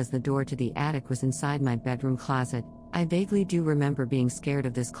 especially because the door to the attic was inside my bedroom closet. I vaguely do remember being scared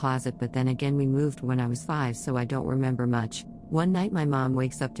of this closet, but then again we moved when I was 5, so I don't remember much. One night my mom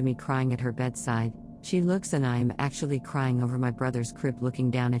wakes up to me crying at her bedside. She looks and I am actually crying over my brother's crib looking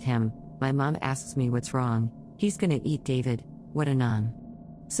down at him. My mom asks me what's wrong. He's gonna eat David. What a non.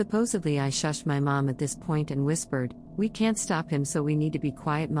 Supposedly I shushed my mom at this point and whispered, "We can't stop him, so we need to be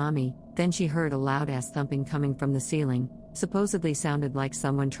quiet, mommy." Then she heard a loud-ass thumping coming from the ceiling. Supposedly sounded like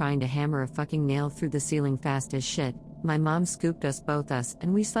someone trying to hammer a fucking nail through the ceiling fast as shit. My mom scooped us both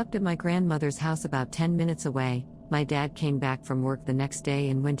and we slept at my grandmother's house about 10 minutes away. My dad came back from work the next day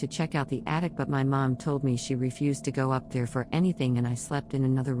and went to check out the attic, but my mom told me she refused to go up there for anything and I slept in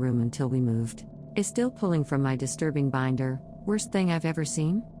another room until we moved. Is still pulling from my disturbing binder. Worst thing I've ever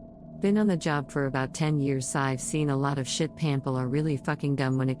seen? Been on the job for about 10 years, so I've seen a lot of shit. People are really fucking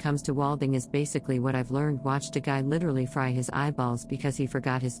dumb when it comes to welding is basically what I've learned. Watched a guy literally fry his eyeballs because he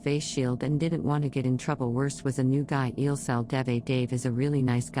forgot his face shield and didn't want to get in trouble. Worst was a new guy, Eelcel Deve. Dave is a really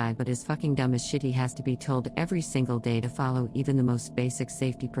nice guy but is fucking dumb as shit. He has to be told every single day to follow even the most basic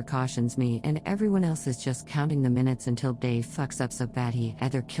safety precautions. Me and everyone else is just counting the minutes until Dave fucks up so bad he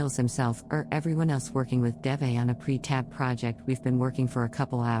either kills himself or everyone else. Working with Deve on a pre-tab project, we've been working for a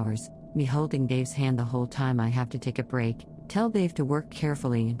couple hours. Me holding Dave's hand the whole time. I have to take a break. Tell Dave to work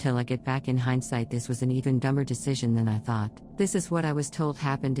carefully until I get back. In hindsight, this was an even dumber decision than I thought. This is what I was told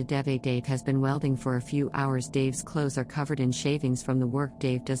happened to Dave. Dave has been welding for a few hours. Dave's clothes are covered in shavings from the work.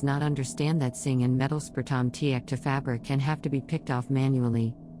 Dave does not understand that sing and metal spertom tiek to fabric can have to be picked off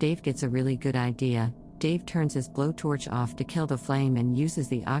manually. Dave gets a really good idea. Dave turns his blowtorch off to kill the flame and uses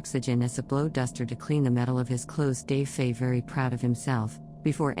the oxygen as a blow duster to clean the metal of his clothes. Dave Faye very proud of himself.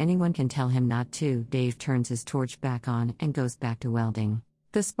 Before anyone can tell him not to, Dave turns his torch back on and goes back to welding.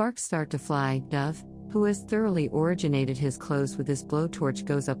 The sparks start to fly. Dove, who has thoroughly originated his clothes with his blowtorch,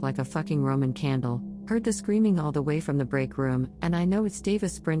 goes up like a fucking Roman candle. Heard the screaming all the way from the break room, and I know it's Dave. A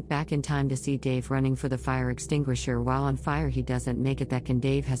sprint back in time to see Dave running for the fire extinguisher while on fire. He doesn't make it that can.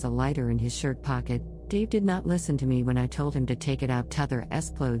 Dave has a lighter in his shirt pocket. Dave did not listen to me when I told him to take it out. T'other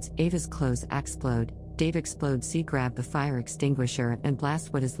explodes. Ava's clothes explode. Dave explodes. C grab the fire extinguisher and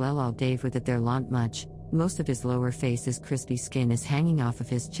blast what is lol Dave with it. There not much. Most of his lower face is crispy. Skin is hanging off of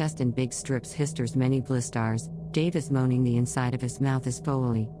his chest in big strips. Histers many blisters. Dave is moaning. The inside of his mouth is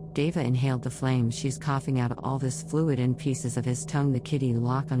foley. Dava inhaled the flame. She's coughing out all this fluid in pieces of his tongue. The kitty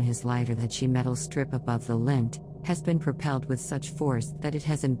lock on his lighter, that she metal strip above the lint, has been propelled with such force that it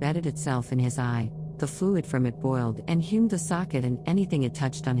has embedded itself in his eye. The fluid from it boiled and humed the socket and anything it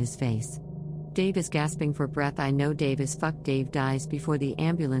touched on his face. Dave is gasping for breath. I know Dave is fucked. Dave dies before the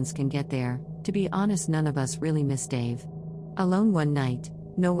ambulance can get there. To be honest, none of us really miss Dave. Alone one night,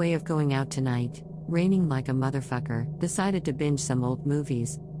 no way of going out tonight, raining like a motherfucker, decided to binge some old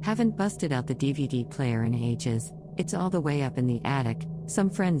movies. Haven't busted out the DVD player in ages. It's all the way up in the attic. Some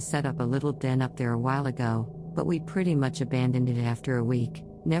friends set up a little den up there a while ago, but we pretty much abandoned it after a week.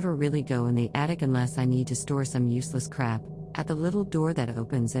 Never really go in the attic unless I need to store some useless crap. At the little door that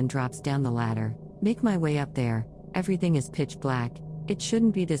opens and drops down the ladder, make my way up there. Everything is pitch black. It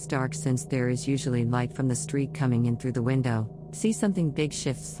shouldn't be this dark since there is usually light from the street coming in through the window. See something big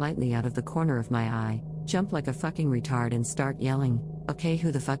shift slightly out of the corner of my eye, jump like a fucking retard and start yelling, "Okay,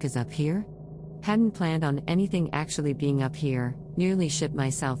 who the fuck is up here?" Hadn't planned on anything actually being up here. Nearly shit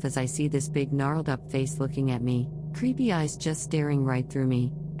myself as I see this big gnarled up face looking at me. Creepy eyes just staring right through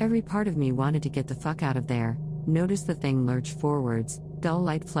me. Every part of me wanted to get the fuck out of there. Notice the thing lurch forwards, dull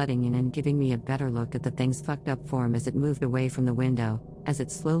light flooding in and giving me a better look at the thing's fucked up form as it moved away from the window. As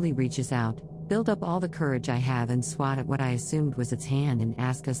it slowly reaches out, build up all the courage I have and swat at what I assumed was its hand and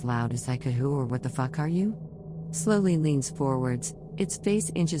ask as loud as I could, "Who or what the fuck are you?" Slowly leans forwards, its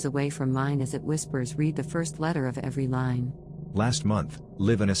face inches away from mine as it whispers, "Read the first letter of every line." Last month,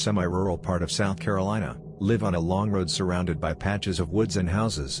 live in a semi-rural part of South Carolina, live on a long road surrounded by patches of woods and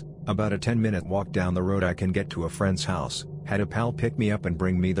houses. About a 10-minute walk down the road I can get to a friend's house. Had a pal pick me up and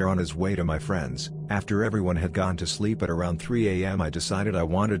bring me there on his way to my friend's. After everyone had gone to sleep at around 3 a.m. I decided I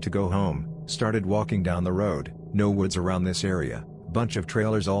wanted to go home. Started walking down the road. No woods around this area. Bunch of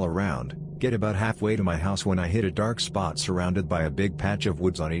trailers all around. Get about halfway to my house when I hit a dark spot surrounded by a big patch of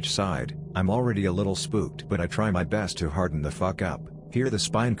woods on each side. I'm already a little spooked, but I try my best to harden the fuck up. Hear the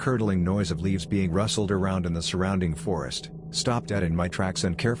spine-curdling noise of leaves being rustled around in the surrounding forest. Stop dead in my tracks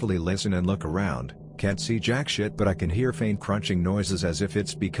and carefully listen and look around. Can't see jack shit, but I can hear faint crunching noises as if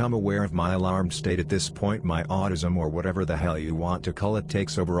it's become aware of my alarmed state. At this point my autism, or whatever the hell you want to call it,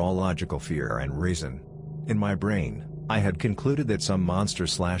 takes over all logical fear and reason. In my brain, I had concluded that some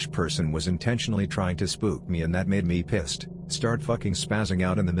monster/person was intentionally trying to spook me, and that made me pissed. Start fucking spazzing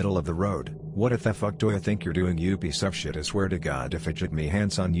out in the middle of the road. What the fuck do you think you're doing, you piece of shit? I swear to God, if it hit me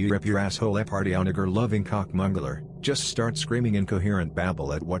hands on you, rip your asshole party on nigger loving cockmongler. Just start screaming incoherent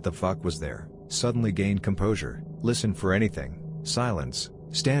babble at what the fuck was there. Suddenly gain composure, listen for anything. Silence.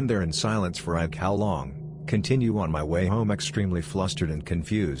 Stand there in silence for how long? Continue on my way home extremely flustered and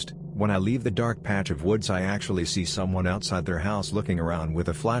confused. When I leave the dark patch of woods I actually see someone outside their house looking around with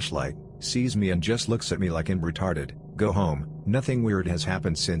a flashlight, sees me and just looks at me like I'm retarded. Go home. Nothing weird has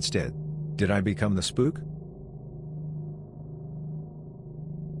happened since. Did I become the spook?